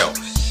sure.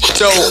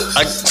 So,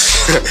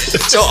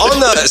 so on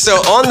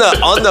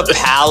the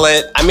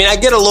palate, I mean, I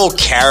get a little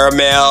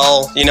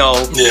caramel, you know.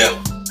 Yeah.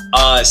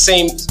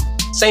 Same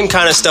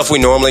kind of stuff we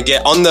normally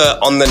get on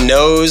the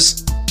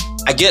nose.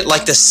 I get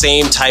like the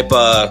same type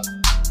of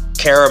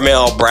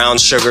caramel, brown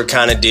sugar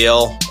kind of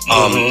deal,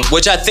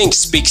 which I think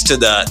speaks to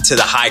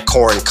the high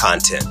corn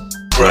content.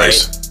 Right.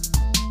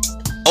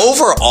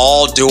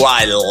 Overall, do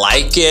I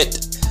like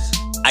it?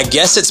 I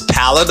guess it's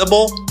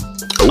palatable.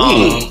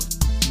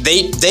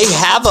 They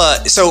have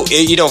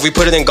if we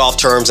put it in golf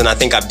terms, and I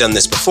think I've done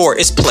this before,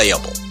 it's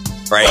playable,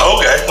 right?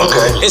 Okay.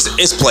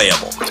 It's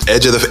playable.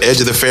 Edge of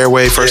the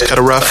fairway, first cut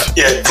of rough.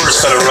 Yeah,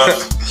 first cut of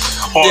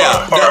rough. Or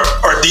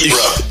deep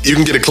rough. You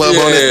can get a club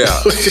on it.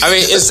 Yeah. I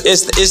mean,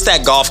 it's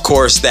that golf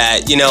course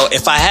that, you know,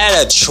 if I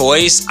had a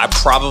choice, I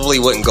probably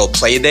wouldn't go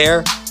play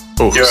there.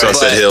 Oh,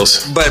 Sunset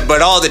Hills.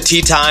 But all the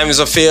tee times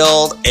are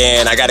filled,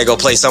 and I got to go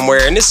play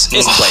somewhere, and it's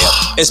playable.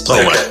 It's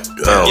playable.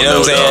 You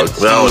know what I'm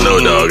saying? I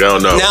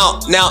don't know.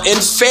 Now,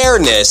 in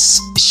fairness,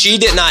 she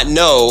did not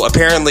know.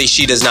 Apparently,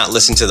 she does not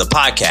listen to the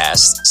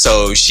podcast,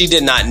 so she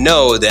did not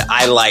know that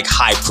I like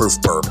high proof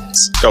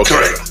bourbons. Okay.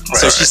 Correct.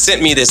 She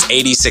sent me this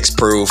 86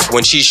 proof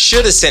when she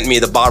should have sent me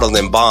the bottled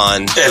in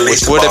bond, At which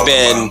least the would have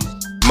bottled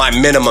been my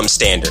minimum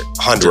standard,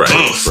 100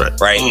 proof,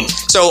 right?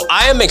 So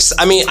I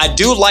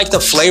do like the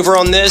flavor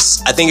on this.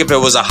 I think if it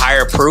was a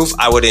higher proof,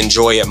 I would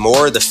enjoy it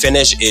more. The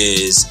finish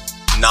is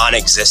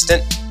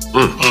non-existent.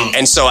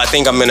 And so I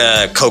think I'm going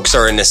to coax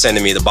her into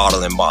sending me the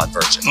bottle and bond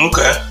version.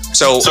 Okay.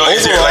 So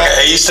is there like an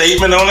age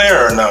statement on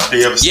there or no? Do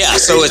you have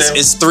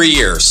it's 3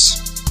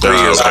 years. 3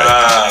 years.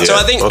 Okay. So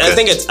I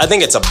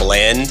think it's a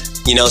blend,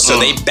 you know, so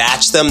they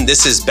batch them.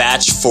 This is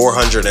batch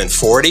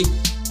 440.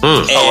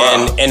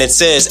 And it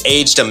says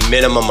aged a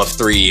minimum of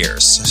 3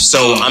 years.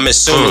 So I'm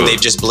assuming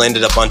they've just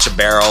blended a bunch of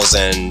barrels,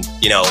 and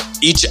you know,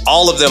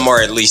 all of them are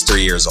at least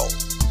 3 years old.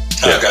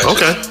 Yeah.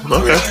 Okay.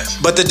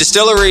 But the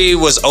distillery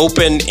was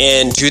opened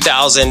in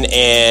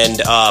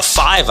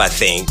 2005, I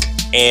think,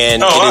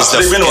 and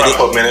they've been around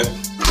for a minute.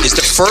 It's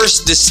the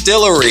first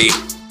distillery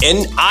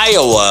in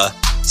Iowa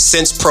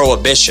since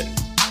Prohibition.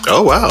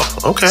 Oh wow.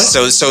 Okay.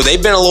 So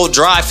they've been a little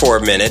dry for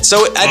a minute.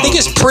 So I think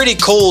it's pretty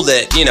cool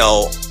that, you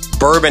know,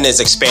 bourbon is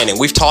expanding.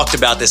 We've talked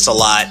about this a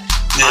lot.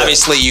 Yeah.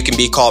 Obviously, you can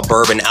be called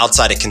bourbon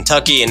outside of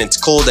Kentucky, and it's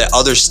cool that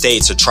other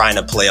states are trying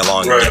to play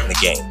along and get in the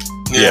game.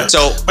 Yeah.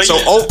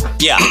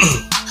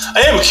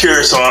 I am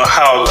curious on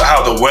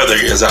how the weather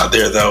is out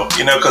there, though.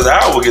 You know, because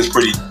Iowa gets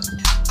pretty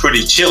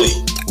chilly.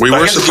 We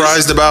were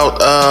surprised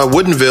about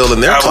Woodinville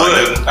and their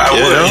climate. I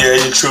would.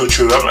 Yeah, true.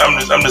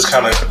 I'm just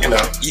kind of, you know.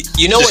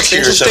 You know what's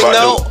interesting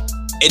though?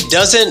 It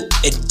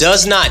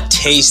does not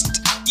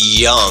taste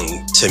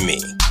young to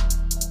me.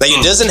 Like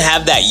it doesn't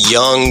have that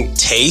young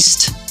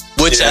taste,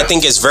 which I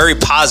think is very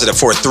positive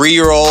for a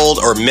 3-year-old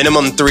or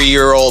minimum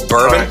 3-year-old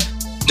bourbon. Right.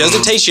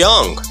 Doesn't taste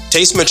young.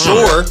 Tastes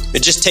mature.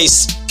 It just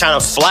tastes kind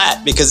of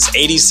flat because it's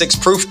 86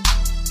 proof.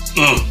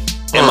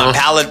 And my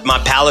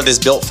palate is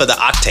built for the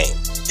octane.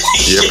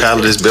 Your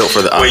palate is built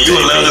for the octane. Well, you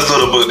would love this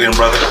little book then,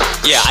 brother.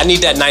 Yeah, I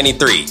need that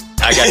 93.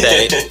 I got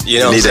that. You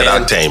know, you need that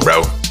octane,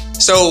 bro.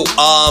 So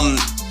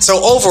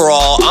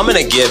overall, I'm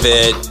gonna give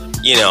it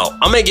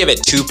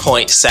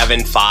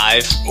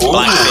 2.75.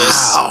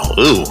 Wow.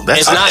 Ooh,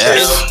 that's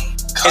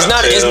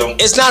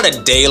It's not a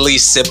daily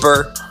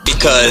sipper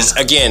because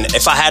again,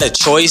 if I had a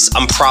choice,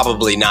 I'm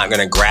probably not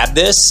going to grab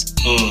this.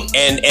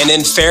 And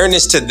in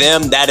fairness to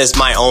them, that is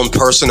my own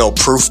personal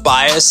proof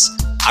bias.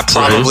 I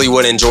probably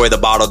would enjoy the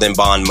bottled in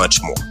bond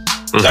much more.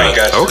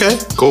 Okay,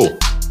 cool.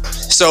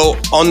 So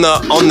on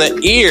the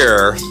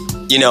ear,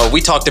 you know,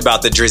 we talked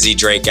about the Drizzy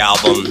Drake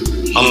album.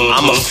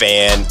 I'm a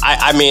fan.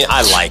 I mean,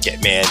 I like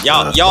it, man.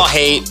 Y'all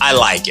hate. I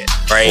like it,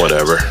 right?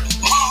 Whatever.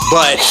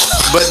 But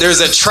there's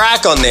a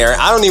track on there.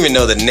 I don't even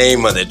know the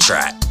name of the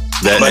track.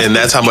 And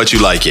that's how much you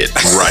like it,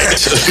 right?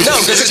 No,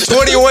 because it's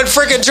 21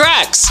 freaking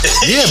tracks.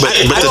 Yeah, but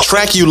the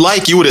track you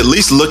like, you would at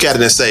least look at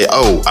it and say,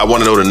 "Oh, I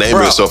want to know the name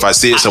of it." So if I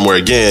see it somewhere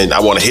again, I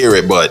want to hear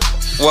it. But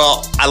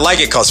I like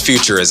it because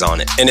Future is on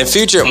it, and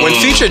when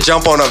Future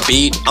jump on a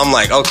beat, I'm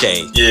like,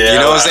 okay, you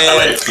know what I'm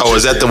saying?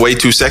 Is that the Way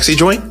Too Sexy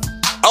joint?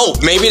 Oh,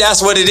 maybe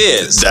that's what it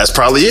is. That's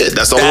probably it.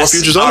 That's the only one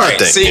Future's on, I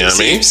think. See, you know what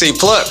I mean? See,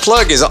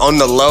 Plug is on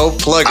the low.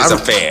 Plug is a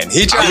fan.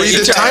 I read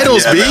the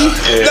titles, B.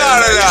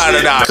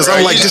 No. Because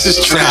I'm like, this is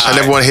trash. I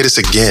never want to hear this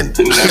again.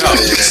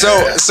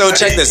 So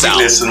check this out.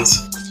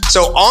 Listens.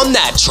 So on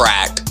that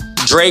track,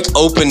 Drake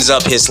opens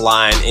up his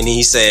line and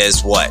he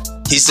says what?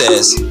 He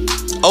says,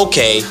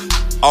 okay,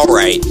 all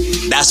right,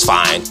 that's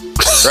fine.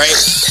 Right?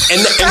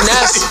 And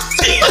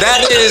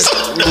that is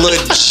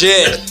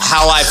legit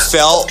how I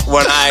felt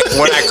when I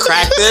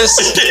cracked this.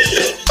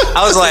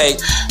 I was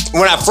like,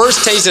 when I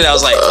first tasted it, I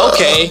was like,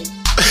 okay,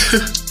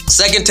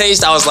 Second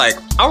taste, I was like,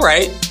 all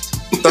right.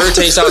 Third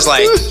taste, I was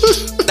like,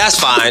 that's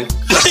fine.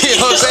 You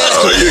know what I'm saying?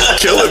 Oh, you're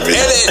killing me.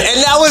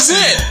 And that was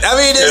it. I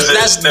mean,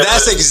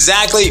 that's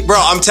exactly, bro.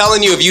 I'm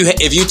telling you, if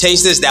you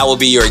taste this, that will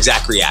be your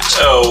exact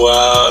reaction. Oh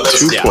wow,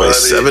 that's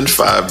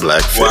 2.75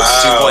 Blackfish.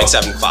 Wow.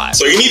 2.75.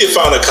 So you need to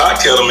find a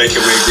cocktail to make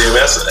it with, dude.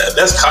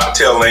 That's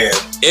cocktail land.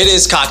 It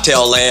is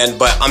cocktail land,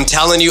 but I'm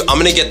telling you, I'm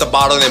gonna get the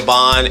Bottled and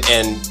Bond.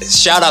 And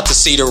shout out to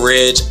Cedar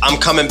Ridge. I'm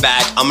coming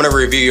back. I'm gonna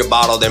review your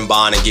Bottled and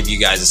Bond and give you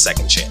guys a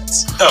second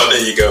chance. Oh,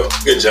 there you go.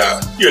 Good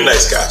job. You're a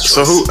nice guy.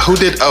 So who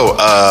did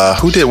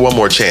One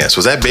More Chance?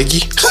 Was that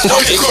Biggie? Oh,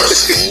 of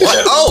course. What?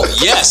 Yeah. Oh,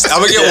 yes. I'm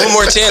gonna get one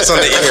more chance on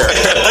the air.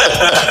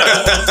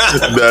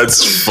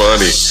 That's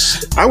funny.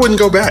 I wouldn't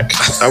go back.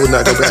 I would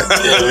not go back.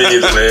 Yeah, me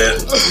neither,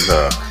 man.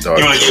 No.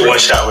 You want to get one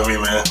shot with me,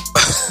 man?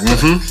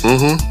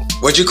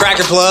 What'd you crack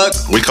and plug?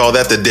 We call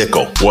that the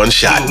Dickle. One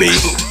shot, B. Dude,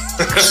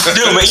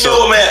 man, you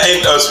know what, man?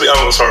 Hey,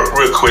 I'm sorry,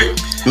 real quick.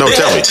 No,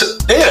 tell me.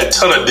 They had a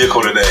ton of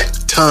Dickle today.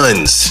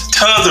 Tons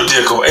of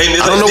Dickle.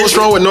 And I don't know what's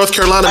wrong with North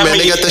Carolina, man.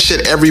 They got that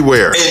shit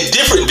everywhere. And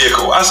different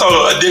Dickle. I saw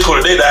a Dickle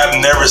today that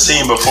I've never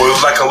seen before. It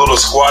was like a little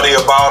squatty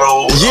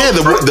bottle. Yeah,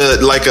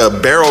 the like a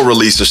barrel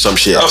release or some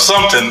shit. Of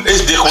something.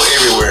 It's Dickle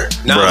everywhere.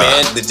 Nah,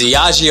 man. The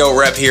Diageo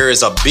rep here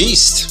is a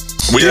beast.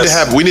 We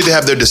need to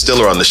have their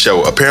distiller on the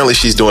show. Apparently,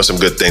 she's doing some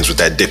good things with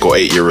that Dickle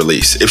 8-year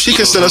release. If she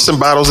can send us some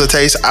bottles to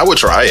taste, I would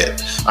try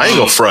it. I ain't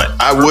gonna front.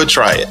 I would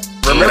try it.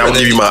 And I will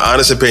give you my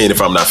honest opinion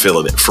if I'm not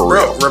feeling it, for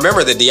real.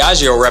 Remember, the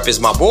Diageo rep is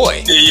my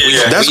boy.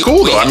 Yeah. That's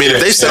cool, though. I mean,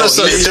 if they send us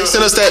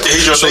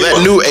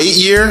that new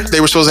 8-year they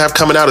were supposed to have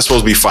coming out is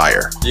supposed to be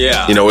fire.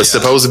 Yeah. You know, it's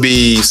supposed to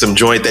be some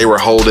joint they were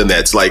holding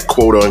that's like,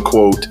 quote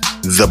unquote,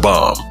 the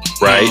bomb,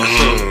 right?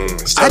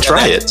 I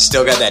try it.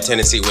 Still got that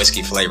Tennessee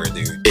whiskey flavor,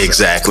 dude.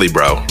 Exactly,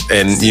 bro.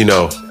 And, you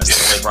know, that's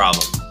the only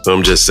problem.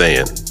 I'm just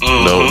saying,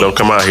 don't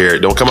come out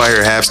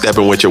here half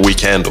stepping with your weak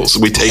handles.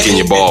 We taking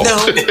your ball. No,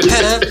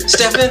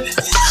 stepping.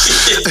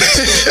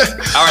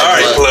 All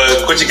right,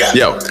 plug. What you got?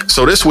 Yo,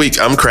 so this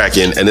week I'm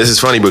cracking, and this is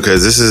funny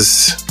because this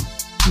is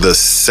the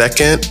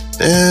second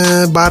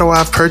bottle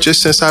I've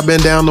purchased since I've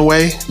been down the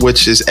way,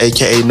 which is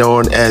AKA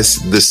known as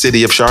the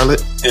City of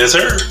Charlotte. Yes,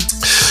 sir.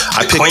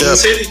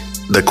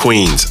 The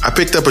Queens. I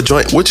picked up a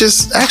joint, which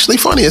is actually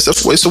funny.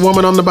 It's a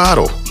woman on the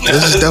bottle.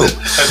 This is dope.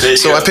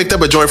 So I picked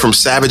up a joint from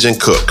Savage and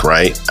Cook,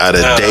 right? Out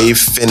of Dave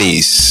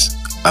Finney's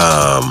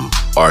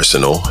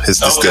arsenal, his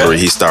distillery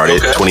he started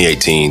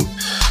 2018.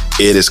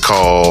 It is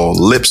called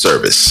Lip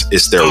Service.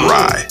 It's their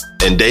rye.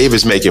 And Dave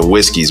is making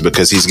whiskeys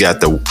because he's got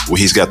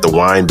the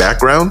wine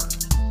background.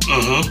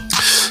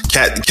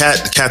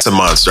 Cat's a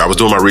monster. I was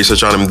doing my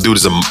research on him. Dude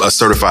is a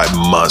certified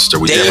monster.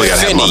 We definitely got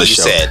to have him on the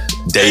show.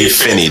 Dave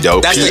Finney,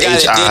 dope. That's the guy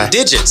that did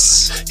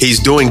digits. He's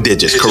doing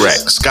digits,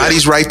 correct. Scotty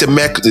is right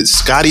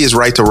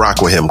to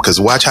rock with him because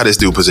watch how this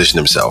dude positioned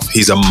himself.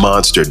 He's a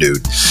monster,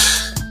 dude.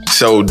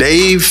 So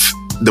Dave,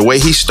 the way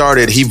he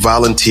started, he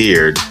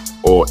volunteered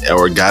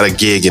or got a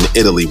gig in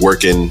Italy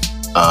working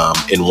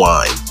in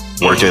wine.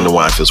 Working in the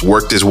wine fields,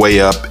 worked his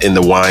way up in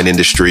the wine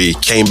industry,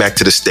 came back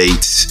to the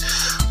States,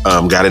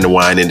 got in the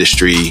wine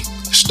industry,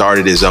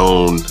 started his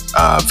own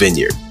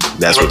vineyard.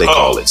 That's what they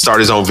call it. Started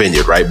his own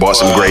vineyard, right? Bought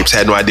some grapes,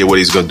 had no idea what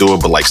he was going to do,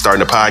 but like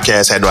starting a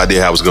podcast, had no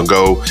idea how it was going to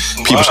go.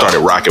 People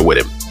started rocking with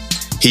him.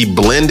 He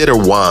blended a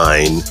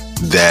wine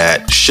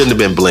that shouldn't have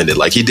been blended.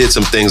 Like he did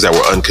some things that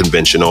were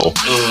unconventional.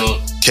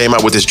 Came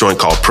out with this joint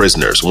called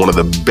Prisoners, one of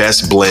the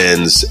best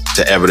blends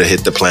to ever to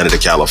hit the planet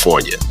of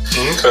California.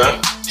 Okay.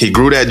 He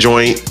grew that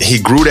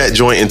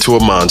joint into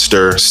a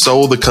monster,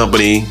 sold the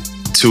company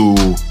to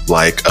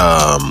like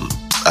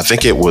I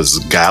think it was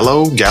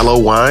Gallo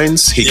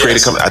Wines. He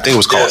created a company, I think it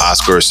was called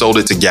Oscar, sold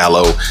it to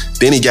Gallo.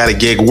 Then he got a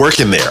gig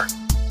working there.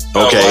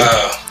 Okay.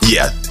 Oh, wow.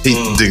 Yeah.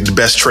 The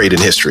best trade in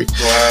history.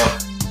 Wow.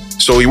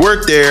 So he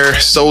worked there,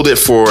 sold it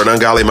for an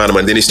ungodly amount of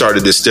money. Then he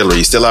started a distillery.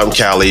 He's still out in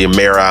Cali, in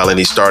Mare Island.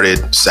 He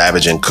started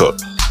Savage and Cook.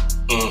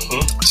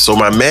 So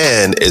my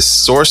man is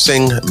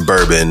sourcing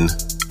bourbon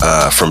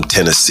from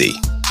Tennessee,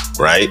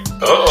 right?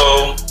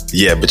 Uh-oh.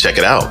 Yeah, but check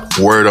it out.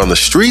 Word on the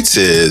streets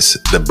is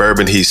the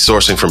bourbon he's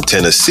sourcing from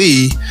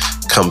Tennessee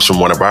comes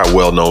from one of our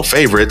well-known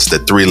favorites, the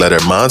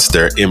 3-letter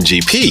monster,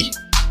 MGP.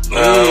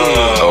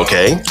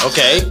 Okay.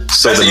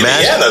 So that's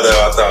Indiana,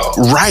 though, I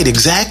thought. Right,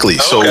 exactly.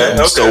 So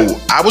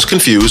I was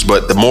confused,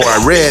 but the more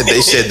I read,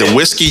 they said the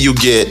whiskey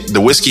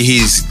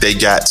they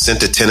got sent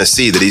to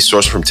Tennessee that he's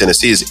sourced from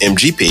Tennessee is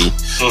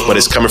MGP, but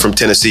it's coming from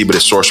Tennessee, but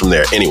it's sourced from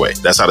there. Anyway,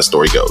 that's how the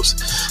story goes.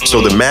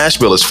 So the mash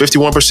bill is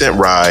 51%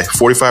 rye,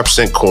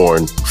 45%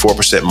 corn,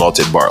 4%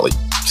 malted barley.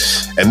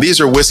 And these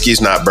are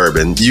whiskeys, not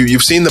bourbon.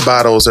 You've seen the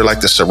bottles. They're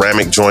like the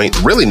ceramic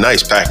joint. Really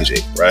nice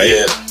packaging, right?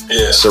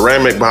 Yeah.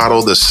 Ceramic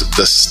bottle. The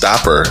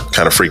stopper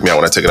kind of freaked me out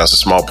when I took it out. It's a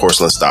small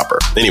porcelain stopper.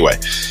 Anyway,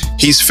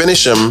 he's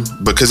finished them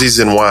because he's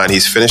in wine.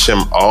 He's finished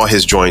them all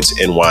his joints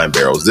in wine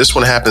barrels. This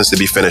one happens to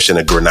be finished in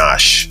a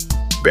Grenache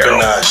barrel.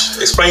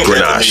 Grenache. Explain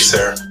that to me,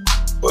 sir.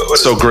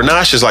 So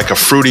Grenache is like a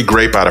fruity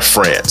grape out of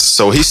France.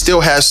 So he still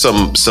has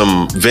some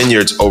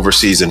vineyards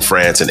overseas in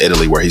France and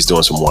Italy where he's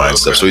doing some wine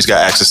stuff. So he's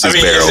got access to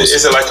these barrels.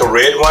 Is it like a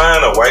red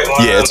wine or white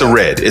wine? Yeah, it's a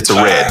red. It's a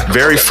red.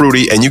 Very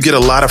fruity, and you get a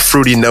lot of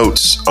fruity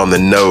notes on the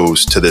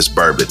nose to this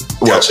bourbon.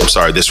 Well, Gotcha. I'm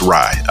sorry, this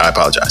rye. I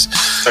apologize.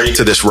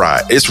 To this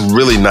rye. It's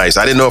really nice.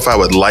 I didn't know if I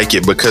would like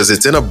it because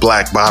it's in a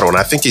black bottle, and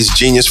I think he's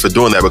genius for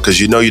doing that because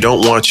you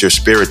don't want your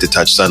spirit to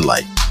touch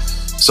sunlight.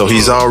 So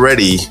he's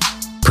already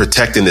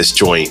protecting this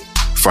joint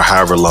for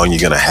however long you're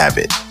going to have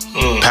it.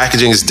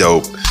 Packaging is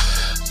dope.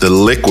 The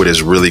liquid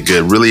is really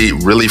good. Really,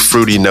 really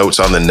fruity notes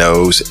on the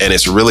nose, and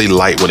it's really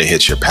light when it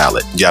hits your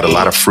palate. You got a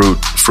lot of fruit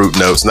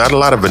notes, not a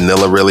lot of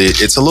vanilla really.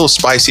 It's a little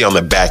spicy on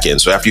the back end.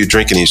 So after you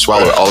drink and you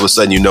swallow it, all of a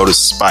sudden you notice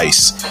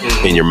spice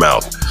in your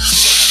mouth.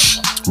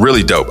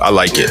 Really dope. I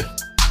like it.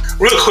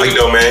 Real quick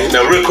though, man.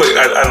 No, real quick.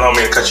 I don't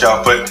mean to cut you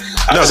off, but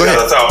I just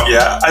got a thought.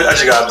 Yeah, I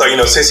just got a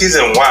thought. Since he's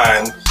in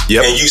wine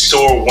and you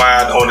store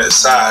wine on its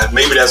side,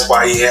 maybe that's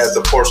why he has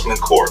the porcelain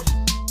cork.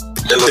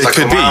 It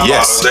could be,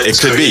 yes. It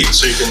could be.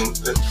 So you can,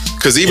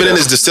 because even in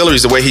his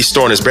distilleries, the way he's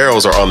storing his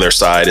barrels are on their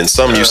side, and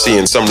some you see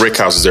in some rick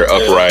houses they're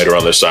upright or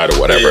on their side or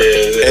whatever.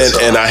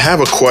 And I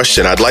have a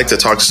question. I'd like to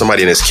talk to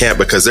somebody in his camp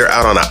because they're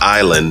out on an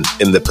island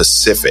in the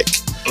Pacific,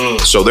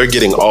 so they're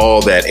getting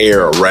all that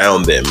air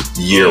around them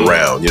year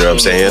round. You know what I'm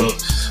saying?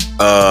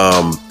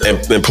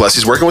 And plus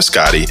he's working with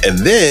Scotty, and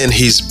then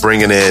he's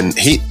bringing in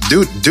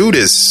dude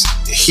is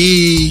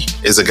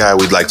a guy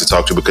we'd like to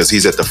talk to because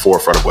he's at the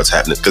forefront of what's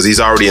happening because he's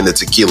already in the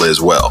tequila as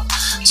well.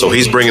 So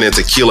he's bringing in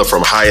tequila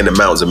from high in the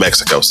mountains of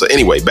Mexico. So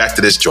anyway, back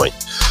to this joint.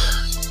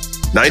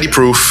 90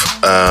 proof,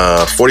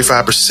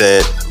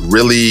 45%,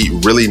 really,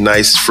 really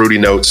nice fruity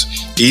notes,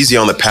 easy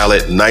on the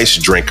palate, nice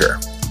drinker,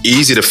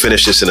 easy to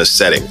finish this in a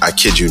setting. I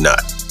kid you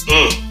not.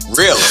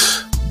 Really?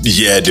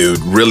 Yeah, dude,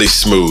 really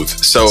smooth.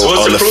 So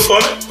what's the proof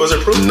on it? What's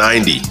it proof?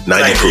 90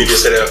 proof. You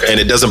just said it, okay. And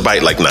it doesn't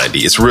bite like 90.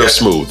 It's real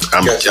smooth.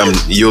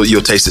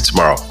 You'll taste it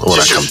tomorrow when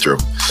I come through.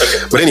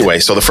 Okay. But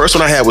anyway, so the first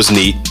one I had was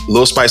neat, a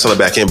little spice on the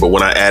back end, but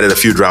when I added a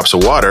few drops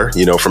of water,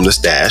 from the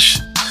stash,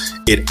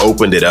 it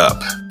opened it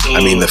up.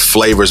 I mean, the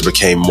flavors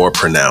became more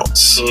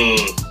pronounced.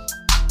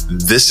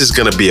 This is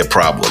going to be a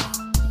problem.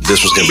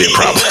 This was going to be a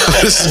problem.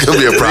 This is going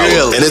to be a problem.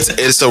 Really? And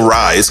it's a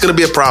rye. It's going to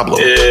be a problem.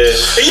 Yeah.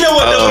 And you know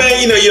what, though,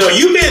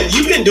 man?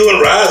 You've been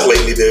doing ryes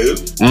lately, dude.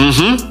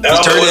 Mm-hmm. He's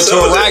turned into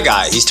a rye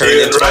guy. He's turned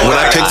into a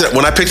rye guy.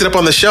 When I picked it up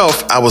on the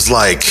shelf, I was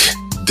like,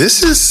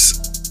 this is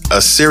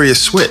a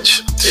serious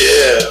switch.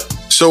 Yeah.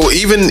 So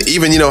even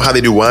how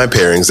they do wine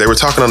pairings, they were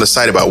talking on the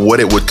site about what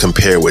it would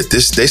compare with.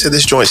 They said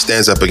this joint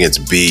stands up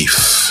against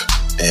beef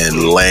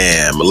and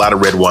lamb, a lot of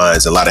red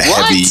wines, a lot of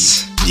heavy.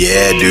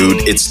 Yeah,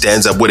 dude, it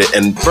stands up with it.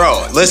 And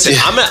bro, listen,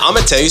 I'm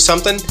gonna tell you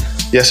something.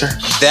 Yes, sir.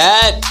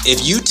 That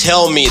if you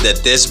tell me that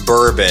this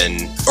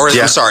bourbon, or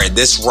I'm sorry,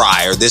 this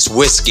rye or this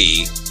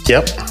whiskey,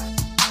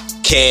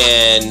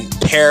 can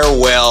pair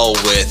well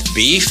with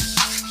beef.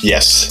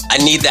 Yes, I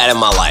need that in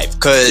my life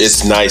because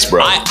it's nice,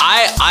 bro.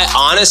 I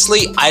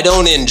honestly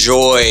don't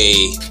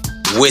enjoy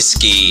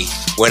whiskey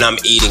when I'm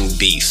eating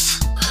beef.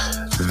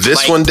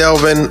 This one,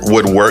 Delvin,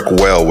 would work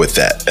well with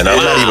that, and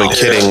I'm not even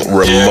kidding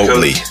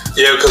remotely.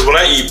 Yeah, because when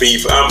I eat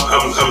beef,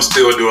 I'm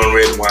still doing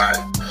red wine.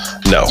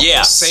 No,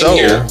 same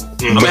here.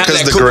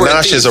 Because the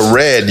Grenache is a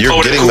red,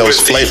 you're getting those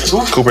flavors.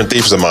 Cooper and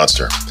Thief is a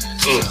monster,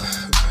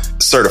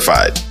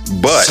 certified.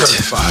 But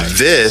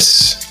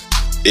this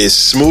is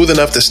smooth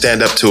enough to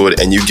stand up to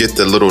it, and you get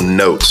the little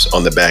notes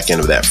on the back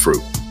end of that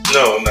fruit.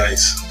 No,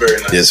 nice.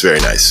 Very nice. It's very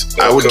nice.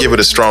 I would give it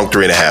a strong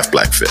 3.5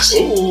 Black Fist.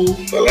 Ooh,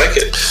 I like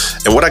it.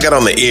 And what I got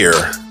on the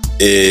ear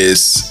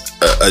is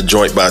a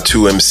joint by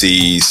two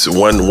MCs.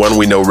 One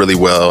we know really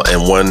well,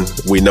 and one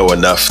we know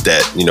enough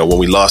that, when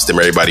we lost him,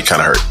 everybody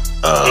kind of hurt.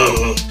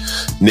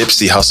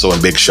 Nipsey Hussle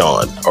and Big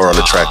Sean are on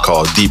a track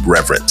called Deep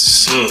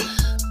Reverence.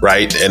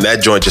 Right? And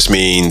that joint just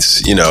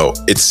means,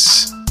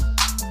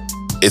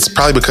 it's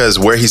probably because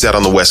where he's at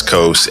on the West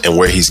Coast and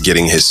where he's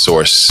getting his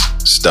source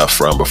stuff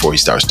from before he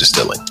starts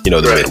distilling, the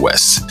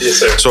Midwest. Yes,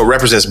 sir. So it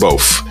represents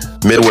both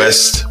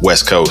Midwest,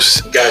 West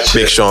Coast. Gotcha.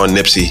 Big Sean,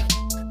 Nipsey,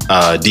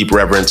 Deep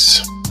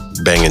Reverence,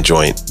 banging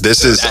joint.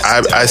 This is,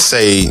 I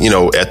say,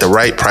 at the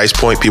right price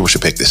point, people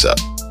should pick this up.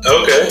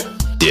 Okay.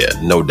 Yeah,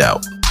 no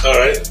doubt. All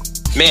right.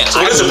 Man,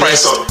 so what's the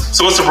price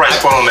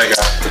point on that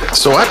guy?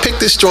 So I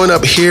picked this joint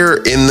up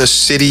here in the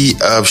city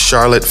of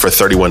Charlotte for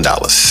 $31.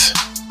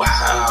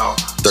 Wow.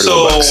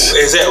 $31. So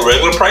is that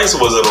regular price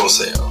or was it on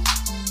sale?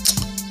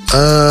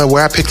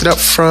 Where I picked it up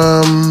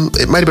from,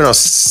 it might have been on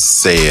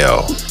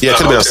sale. Yeah, it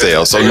could have been on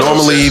sale. So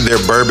normally their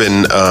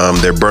bourbon,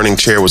 their Burning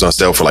Chair was on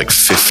sale for like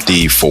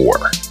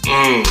 $54.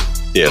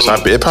 Yeah, so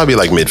it'd probably be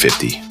like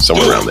mid-50,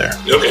 somewhere around there.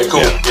 Okay,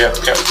 cool. Yeah,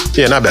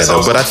 yeah, not bad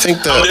though. But I think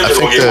I'm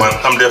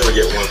definitely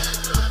get one.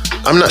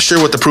 I'm not sure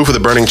what the proof of the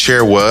Burning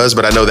Chair was,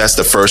 but I know that's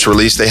the first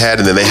release they had,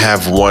 and then they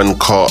have one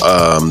called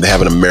they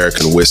have an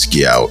American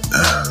whiskey out.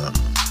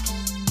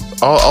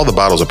 All the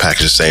bottles are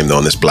packaged the same though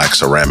in this black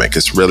ceramic.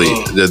 It's really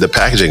the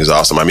packaging is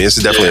awesome. I mean, it's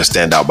definitely a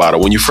standout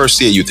bottle. When you first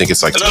see it, you think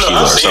it's like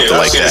tequila or something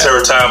like that. I've seen this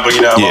every time, but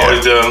I've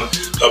always done.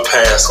 a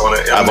pass on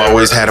it. I've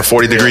always had a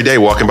 40-degree day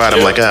walking by, and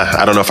I'm like,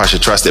 I don't know if I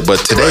should trust it. But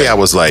today I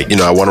was like,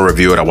 I want to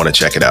review it. I want to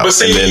check it out. But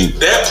see, and then,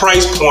 that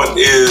price point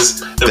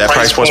is that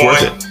price point's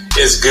worth it.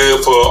 It's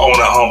good for on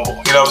a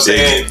humble. You know what I'm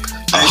saying?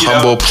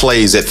 Humble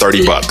plays at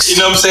 $30. You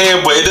know what I'm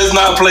saying? But it does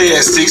not play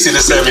at $60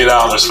 to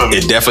 $70 for me.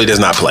 It definitely does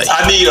not play.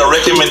 I need a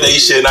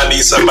recommendation. I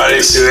need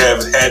somebody to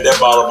have had that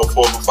bottle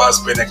before I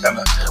spend that kind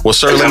of. Well,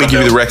 sir, let me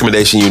give you the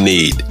recommendation you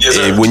need. Yes,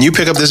 sir. When you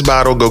pick up this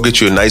bottle, go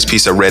get you a nice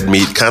piece of red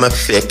meat, kind of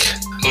thick,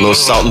 a little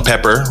salt and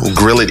pepper.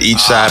 Grill it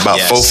each side about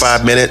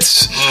 4-5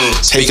 minutes.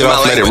 Take it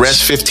off, let it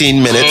rest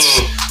 15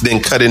 minutes. Then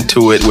cut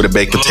into it with a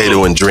baked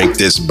potato and drink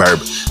this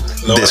bourbon,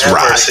 this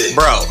rye.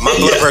 Bro, my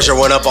blood pressure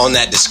went up on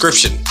that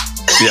description.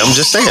 Yeah, I'm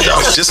just saying, though.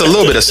 Just a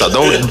little bit of salt.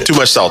 Don't too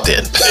much salt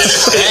in.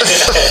 That's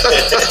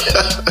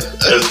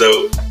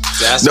dope.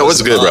 No,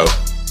 it's good, bro.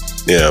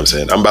 You know what I'm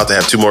saying? I'm about to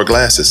have 2 more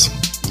glasses.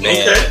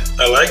 Man. Okay,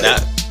 I like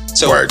it.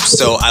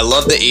 So I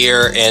love the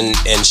ear and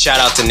shout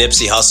out to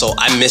Nipsey Hussle.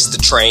 I missed the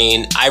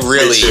train. I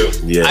really,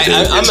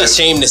 I'm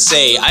ashamed to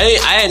say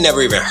I had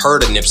never even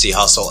heard of Nipsey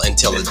Hussle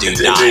until the dude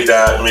died. He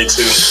died. Me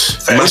too.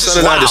 My son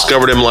and I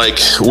discovered him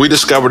we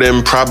discovered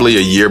him probably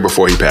a year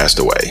before he passed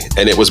away,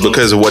 and it was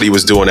because of what he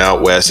was doing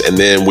out west. And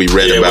then we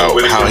read about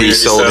how he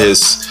sold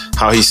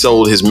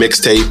his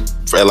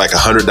mixtape for like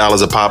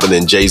 $100 a pop, and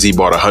then Jay-Z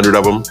bought 100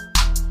 of them.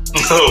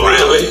 Oh,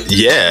 really?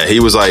 Yeah, he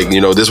was like,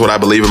 this is what I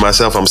believe in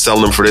myself. I'm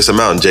selling them for this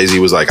amount. And Jay-Z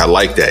was like, I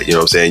like that. You know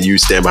what I'm saying? You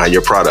stand behind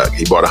your product.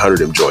 He bought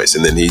 100 of them joints.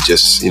 And then he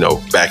just,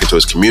 back into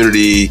his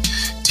community,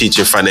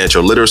 teaching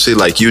financial literacy,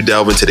 like you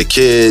delve into the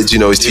kids.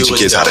 He's teaching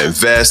kids how to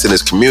invest in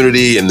his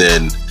community and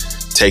then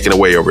taking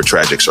away over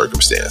tragic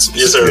circumstances.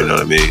 Yes, sir. You know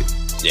what I mean?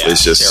 Yeah,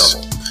 it's just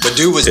terrible. But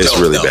dude was it's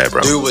dope, really though. bad,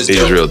 bro. Dude was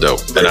real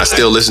dope. And I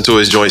still listen to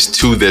his joints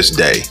to this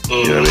day.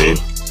 You know what I mean?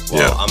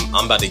 Well,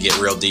 I'm about to get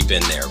real deep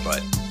in there,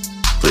 but...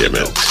 Yeah,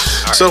 man.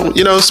 Right. So,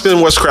 it's been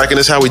What's Cracking.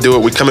 This is how we do it.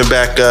 We're coming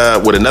back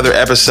with another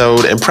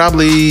episode and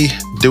probably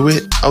do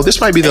it. Oh,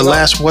 this might be the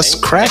last What's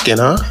Cracking,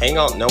 huh? Hang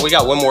on. No, we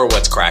got one more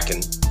What's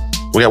Cracking.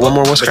 We got one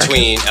more What's Cracking?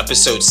 Between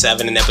episode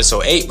 7 and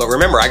episode 8. But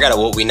remember, I got a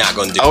What We Not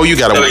Gonna Do. Oh, you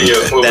got a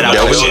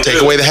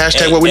take away the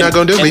hashtag What We Not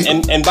Gonna Do, B.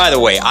 And by the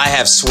way, I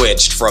have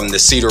switched from the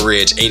Cedar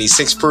Ridge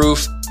 86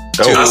 proof.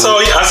 I saw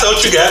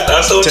what you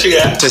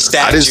got. To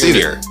Stack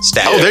Junior.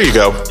 Oh, there you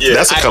go. Yeah.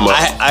 That's a come up.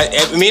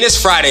 I mean,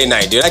 it's Friday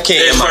night, dude. I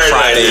can't end my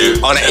Friday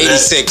on an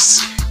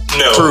 86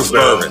 proof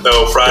bourbon.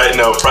 No, Friday.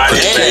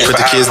 Put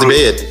the kids to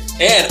bed.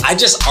 And I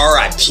just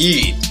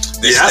RIP'd.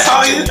 Yeah,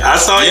 I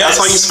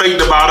saw you spank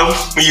the bottom.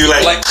 You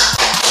like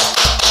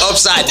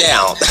upside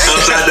down.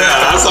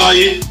 I saw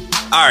you.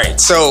 All right.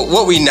 So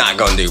what we not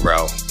gonna do, bro?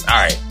 All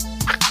right,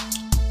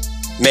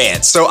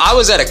 man. So I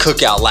was at a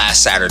cookout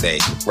last Saturday,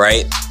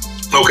 right?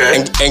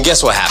 Okay. And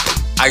guess what happened?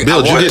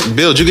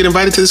 Bill, did you get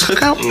invited to this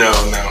cookout? No.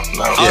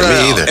 Yeah,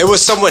 me either. It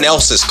was someone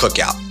else's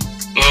cookout.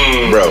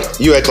 Bro,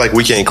 you act like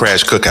we can't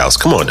crash cookouts.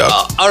 Come on,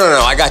 dog. No.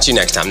 I got you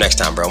next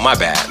time, bro. My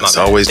bad. It's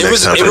always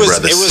next time for the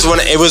brothers.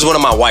 It was one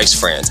of my wife's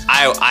friends.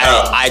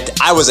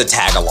 I was a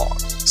tag along.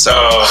 So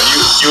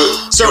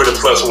you were the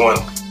plus one.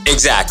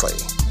 Exactly.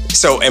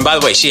 So, and by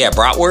the way, she had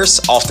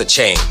bratwurst off the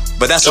chain,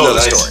 but that's another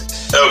story.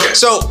 Okay.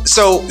 So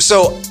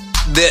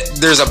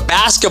there's a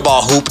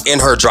basketball hoop in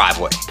her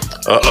driveway.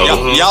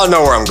 Y'all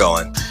know where I'm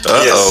going.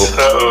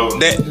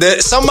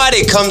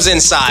 Somebody comes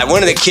inside.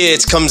 One of the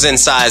kids comes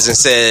inside and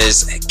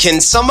says,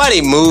 "Can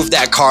somebody move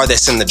that car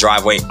that's in the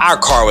driveway?" Our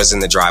car was in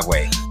the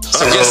driveway.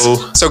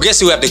 So guess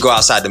who had to go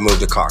outside to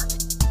move the car?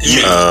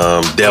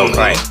 Delvin.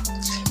 Right.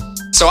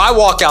 So I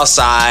walk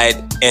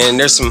outside and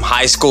there's some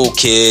high school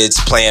kids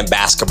playing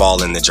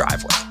basketball in the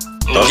driveway.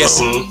 Guess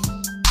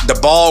the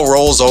ball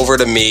rolls over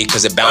to me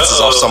because it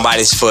bounces off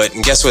somebody's foot.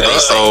 And guess what they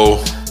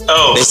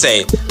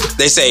say?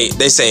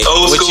 They say.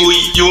 Old school.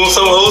 You want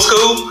some old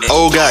school?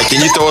 Oh God,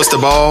 can you throw us the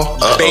ball?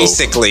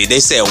 Basically, they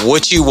said,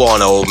 "What you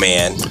want, old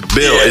man?"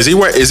 Bill, is he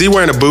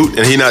wearing a boot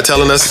and he not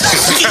telling us?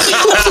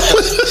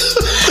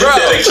 Bro,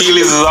 that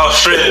Achilles is all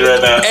shredded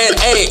right now.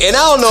 And I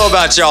don't know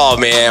about y'all,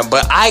 man,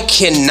 but I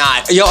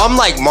cannot. I'm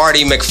like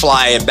Marty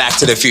McFly in Back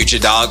to the Future,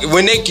 dog. You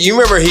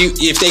remember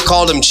if they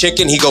called him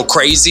chicken, he go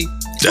crazy.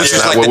 That's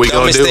not like what we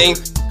gonna do. Thing.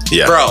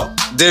 Yeah, bro,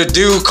 the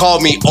dude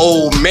called me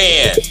old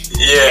man.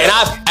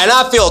 Yeah, and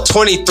I feel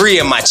 23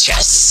 in my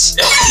chest.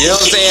 You know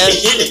what I'm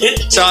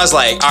saying? So I was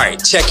like, all right,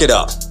 check it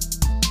up.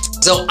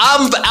 So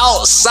I'm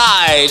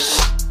outside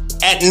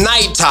at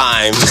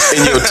nighttime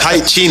in your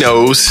tight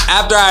chinos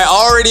after I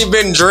already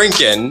been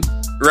drinking.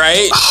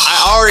 Right,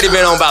 I already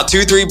been on about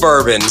 2-3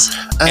 bourbons,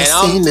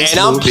 and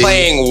I'm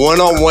playing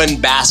one-on-one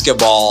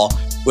basketball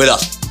with a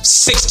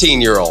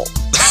 16-year-old.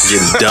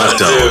 Getting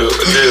dunked on,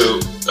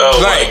 dude.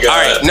 Oh my God! All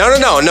right,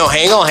 no.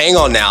 Hang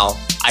on now.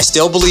 I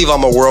still believe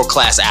I'm a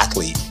world-class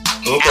athlete.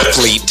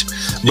 Okay.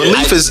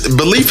 Belief is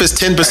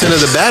 10% of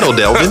the battle,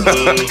 Delvin.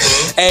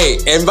 Hey,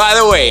 and by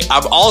the way,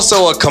 I'm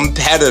also a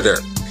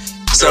competitor.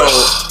 So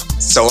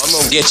I'm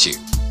gonna get you.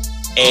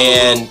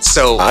 And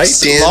so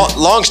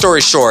long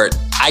story short,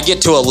 I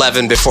get to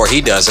 11 before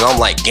he does, and I'm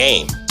like,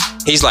 game.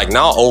 He's like,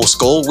 no, old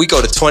school. We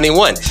go to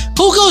 21.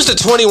 Who goes to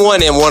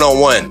 21 in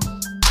one-on-one?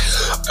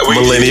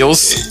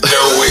 Millennials.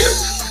 No way.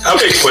 I'll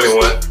make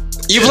 21.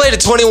 You played a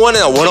 21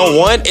 and a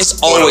 101?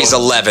 It's always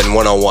 11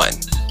 101.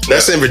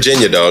 That's in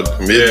Virginia, dog.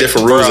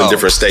 Different rules in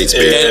different states,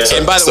 man.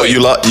 And by the way, you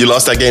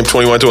lost that game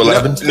 21 to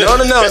 11? No.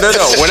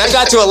 When I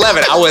got to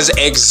 11, I was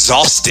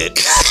exhausted.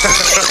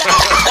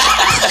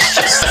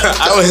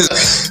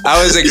 I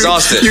was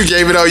exhausted. You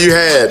gave it all you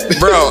had,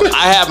 bro.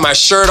 I had my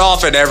shirt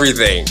off and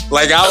everything.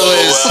 Like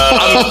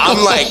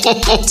I'm like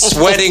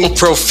sweating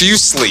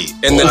profusely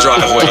in the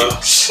driveway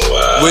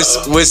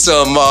with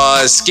some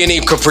skinny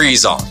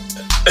capris on.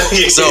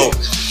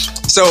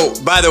 So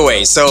by the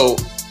way,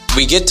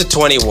 we get to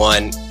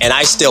 21, and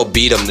I still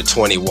beat him to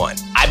 21.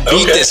 I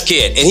beat this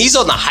kid, and he's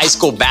on the high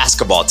school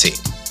basketball team.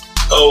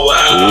 Oh,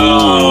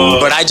 wow.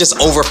 But I just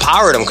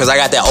overpowered him because I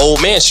got that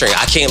old man strength.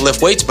 I can't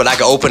lift weights, but I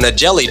can open a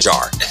jelly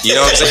jar. You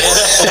know what I'm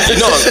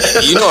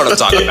saying? You know what I'm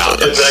talking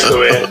about. Exactly,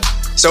 man.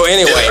 So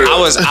anyway,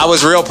 I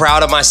was real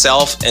proud of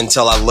myself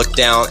until I looked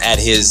down at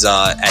his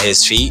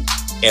feet,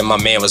 and my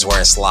man was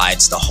wearing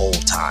slides the whole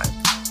time.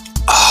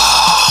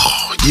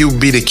 Oh, you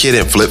beat a kid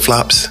in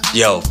flip-flops?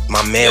 Yo,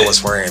 my man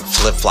was wearing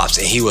flip-flops,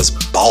 and he was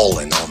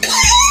balling on me.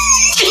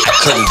 I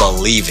couldn't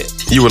believe it.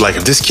 You were like,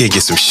 if this kid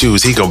gets some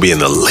shoes, he gonna be in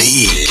the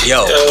league.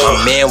 Yo,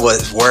 my man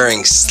was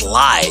wearing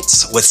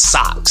slides with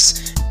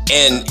socks,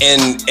 and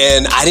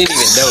I didn't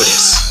even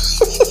notice.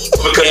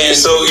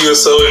 Because you're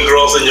so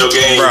engrossed in your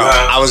game, bro.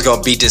 huh? I was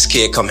gonna beat this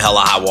kid come hell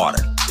or high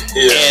water.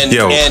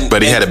 Yeah.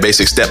 But he had a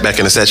basic step back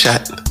in the set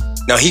shot.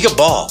 No, he could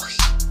ball.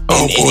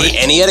 Oh, boy.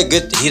 And he had a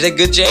good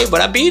J, but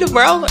I beat him,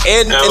 bro.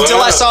 And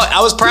I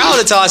was proud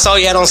until I saw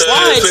he had on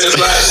slides.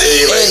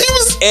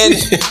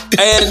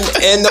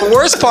 And the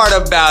worst part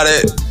about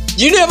it,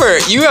 you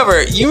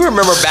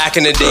remember back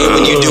in the day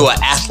when you do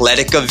an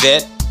athletic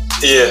event?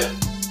 Yeah.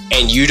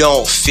 And you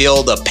don't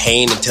feel the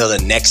pain until the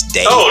next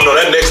day. Oh no,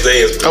 that next day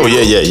is brutal. Oh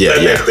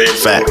yeah. Next day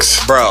is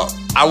facts, bro.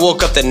 I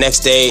woke up the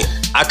next day,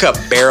 I could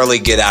barely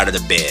get out of the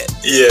bed.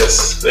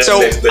 Yes.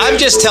 So I'm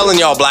just telling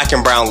y'all, Black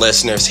and Brown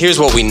listeners, here's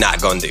what we not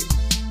gonna do.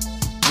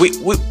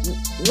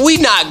 We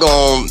not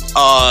gonna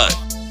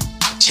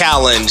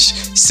challenge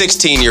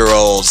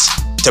 16-year-olds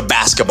to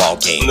basketball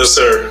games. No,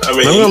 sir. I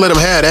mean, I'm gonna let them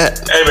have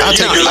that. Hey, man,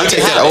 I'll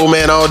take that old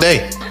man all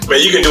day.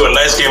 Man, you can do a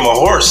nice game of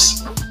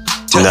horse.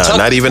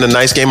 Not even a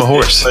nice game of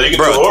horse. No, you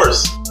can do a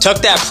horse. Tuck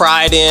that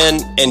pride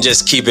in and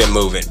just keep it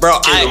moving.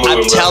 Bro,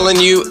 I'm telling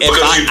you,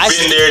 because you've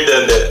been there,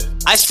 done that.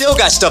 I still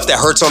got stuff that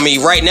hurts on me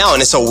right now,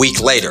 and it's a week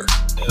later.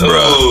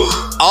 Bro.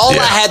 All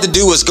I had to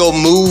do was go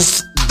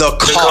move the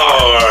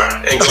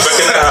car and go back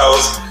in the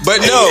house.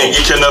 But and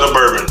get you another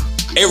bourbon.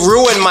 It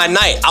ruined my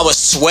night. I was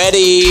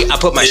sweaty. I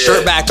put my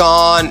shirt back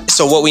on.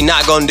 So what we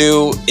not gonna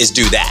do is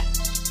do that.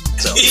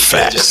 So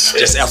facts.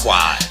 Just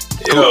FYI.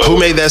 Who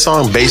made that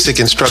song?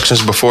 Basic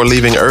Instructions Before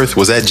Leaving Earth.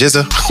 Was that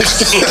Jizza?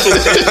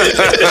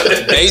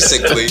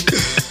 Basically.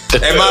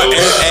 And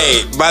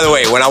by the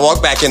way, when I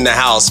walked back in the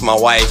house, my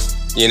wife,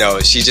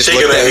 she just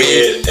looked at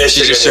me.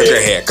 She just shook her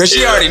head because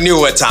she already knew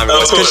what time it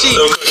was. Because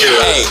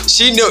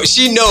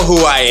she know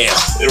who I am.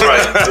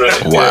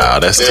 Right. Wow,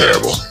 that's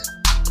terrible.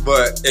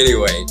 But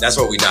anyway, that's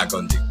what we not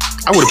gonna do.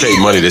 I would have paid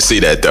money to see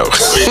that though.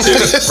 Me too.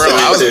 Bro,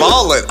 I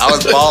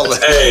was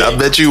balling. Hey, I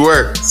bet you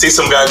were. See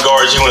some guy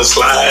guard you in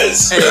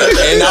slides. Hey,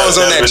 and I was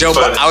on that Joe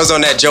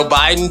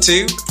Biden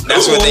too.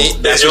 That's what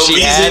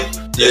she had.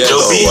 Yeah. Joe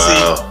Beasy.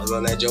 Wow. I was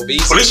on that Joe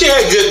Beasy. Well, at least she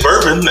had good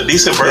bourbon, a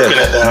decent bourbon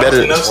at that.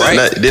 Better,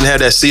 didn't have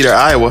that Cedar,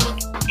 Iowa.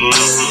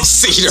 Mm-hmm.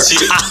 Cedar.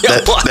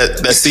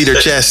 That Cedar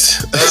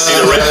chest.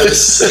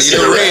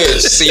 Cedar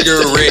Ridge.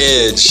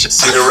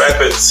 Cedar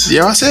Rapids.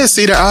 Yo, I said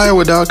Cedar,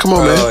 Iowa, dog. Come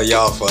on, man. Oh,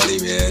 y'all funny,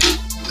 man.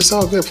 It's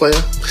all good,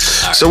 player.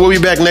 So we'll be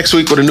back next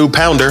week with a new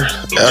pounder.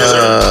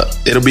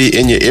 It'll be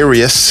in your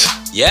areas.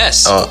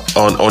 Yes.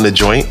 On the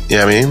joint. You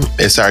know what I mean?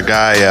 It's our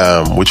guy.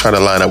 We're trying to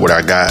line up with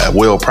our guy,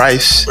 Will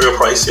Price.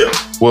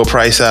 Will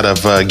Price out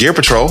of Gear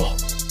Patrol.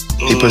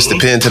 He puts the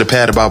pen to the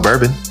pad about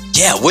bourbon.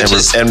 Yeah, which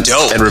is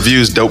dope. And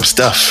reviews dope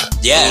stuff.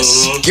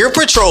 Yes. Gear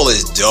Patrol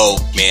is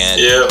dope, man.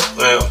 Yeah.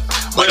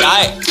 But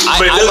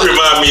it does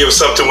remind me of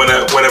something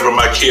whenever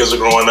my kids were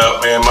growing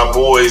up, man. My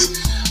boys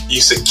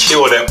used to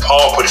kill that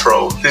Paw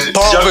Patrol.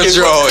 Paw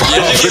Patrol,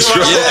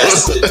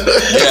 yes.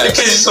 Yeah. You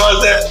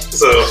saw that?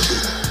 So,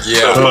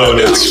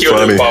 that's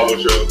funny. Paw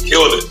Patrol.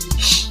 Killed it.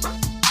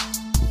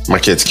 My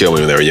kids killed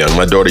me when they were young.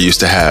 My daughter used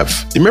to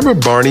have. You remember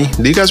Barney?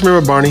 Do you guys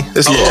remember Barney?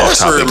 Of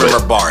course, I remember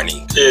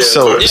Barney. Yeah,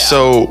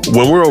 so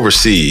when we're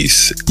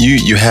overseas,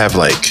 you have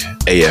like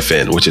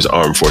AFN, which is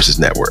Armed Forces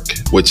Network,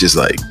 which is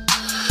like.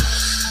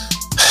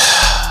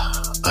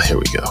 Oh, here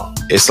we go.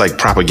 It's like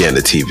propaganda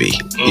TV.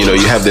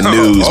 You have the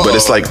news, but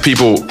it's like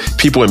people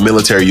in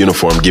military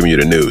uniform giving you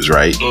the news,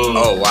 right?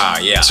 Oh, wow,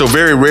 yeah. So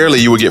very rarely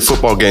you would get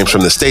football games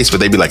from the States,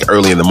 but they'd be like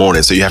early in the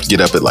morning. So you have to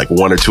get up at like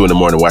 1 or 2 in the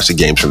morning to watch the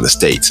games from the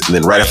States. And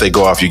then right after they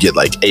go off, you get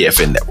like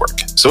AFN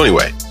Network. So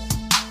anyway,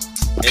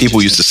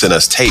 people used to send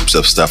us tapes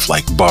of stuff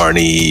like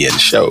Barney and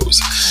shows.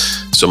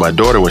 So my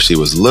daughter, when she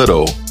was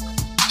little,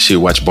 she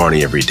would watch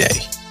Barney every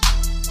day.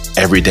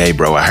 every day,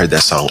 bro, I heard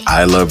that song,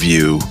 I Love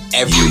You,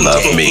 You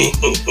Love Me.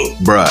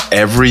 Bruh,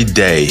 every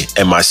day.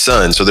 And my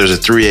son, so there's a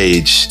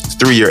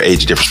 3-year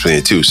age difference between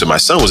the two. So my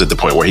son was at the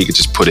point where he could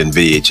just put in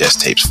VHS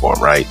tapes for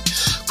him, right?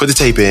 Put the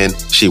tape in,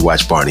 she'd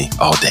watch Barney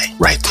all day,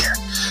 right there.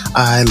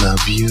 I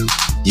love you,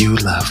 you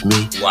love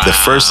me. Wow. The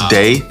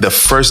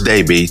first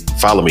day, B,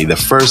 follow me. The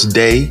first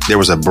day there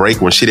was a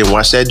break when she didn't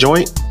watch that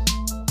joint,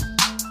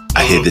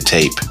 I hid the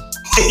tape.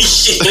 I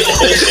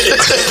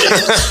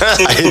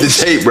hit the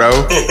tape, bro.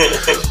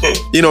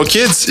 You know,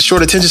 kids,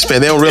 short attention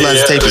span, they don't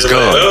realize the tape is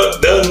gone.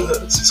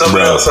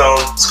 Something else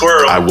on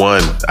Squirrel. I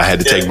won. I had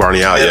to take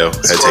Barney out, yo. I had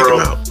to take him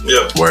out.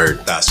 Yep.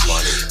 Word. That's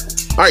funny.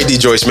 All right, D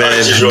Joyce, man.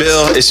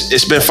 Bill,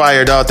 it's been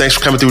fire, dog. Thanks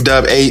for coming through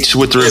Dub H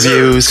with the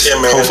reviews.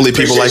 Yeah, hopefully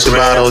people like the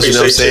bottles, you know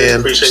what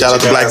I'm saying? Shout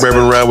out to Black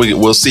Bourbon Run.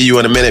 We'll see you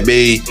in a minute,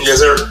 B. Yes,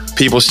 sir.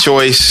 People's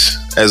Choice,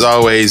 as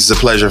always, it's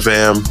a pleasure,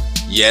 fam.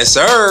 Yes,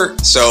 sir.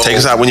 So take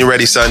us out when you're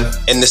ready, son.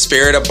 In the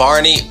spirit of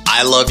Barney,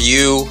 I love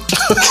you.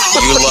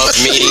 You love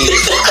me.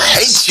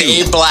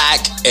 Stay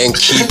black and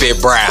keep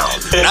it brown.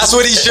 That's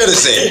what he should have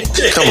said.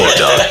 Come on,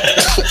 dog.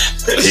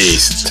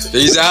 Peace.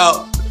 Peace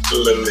out.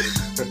 Literally.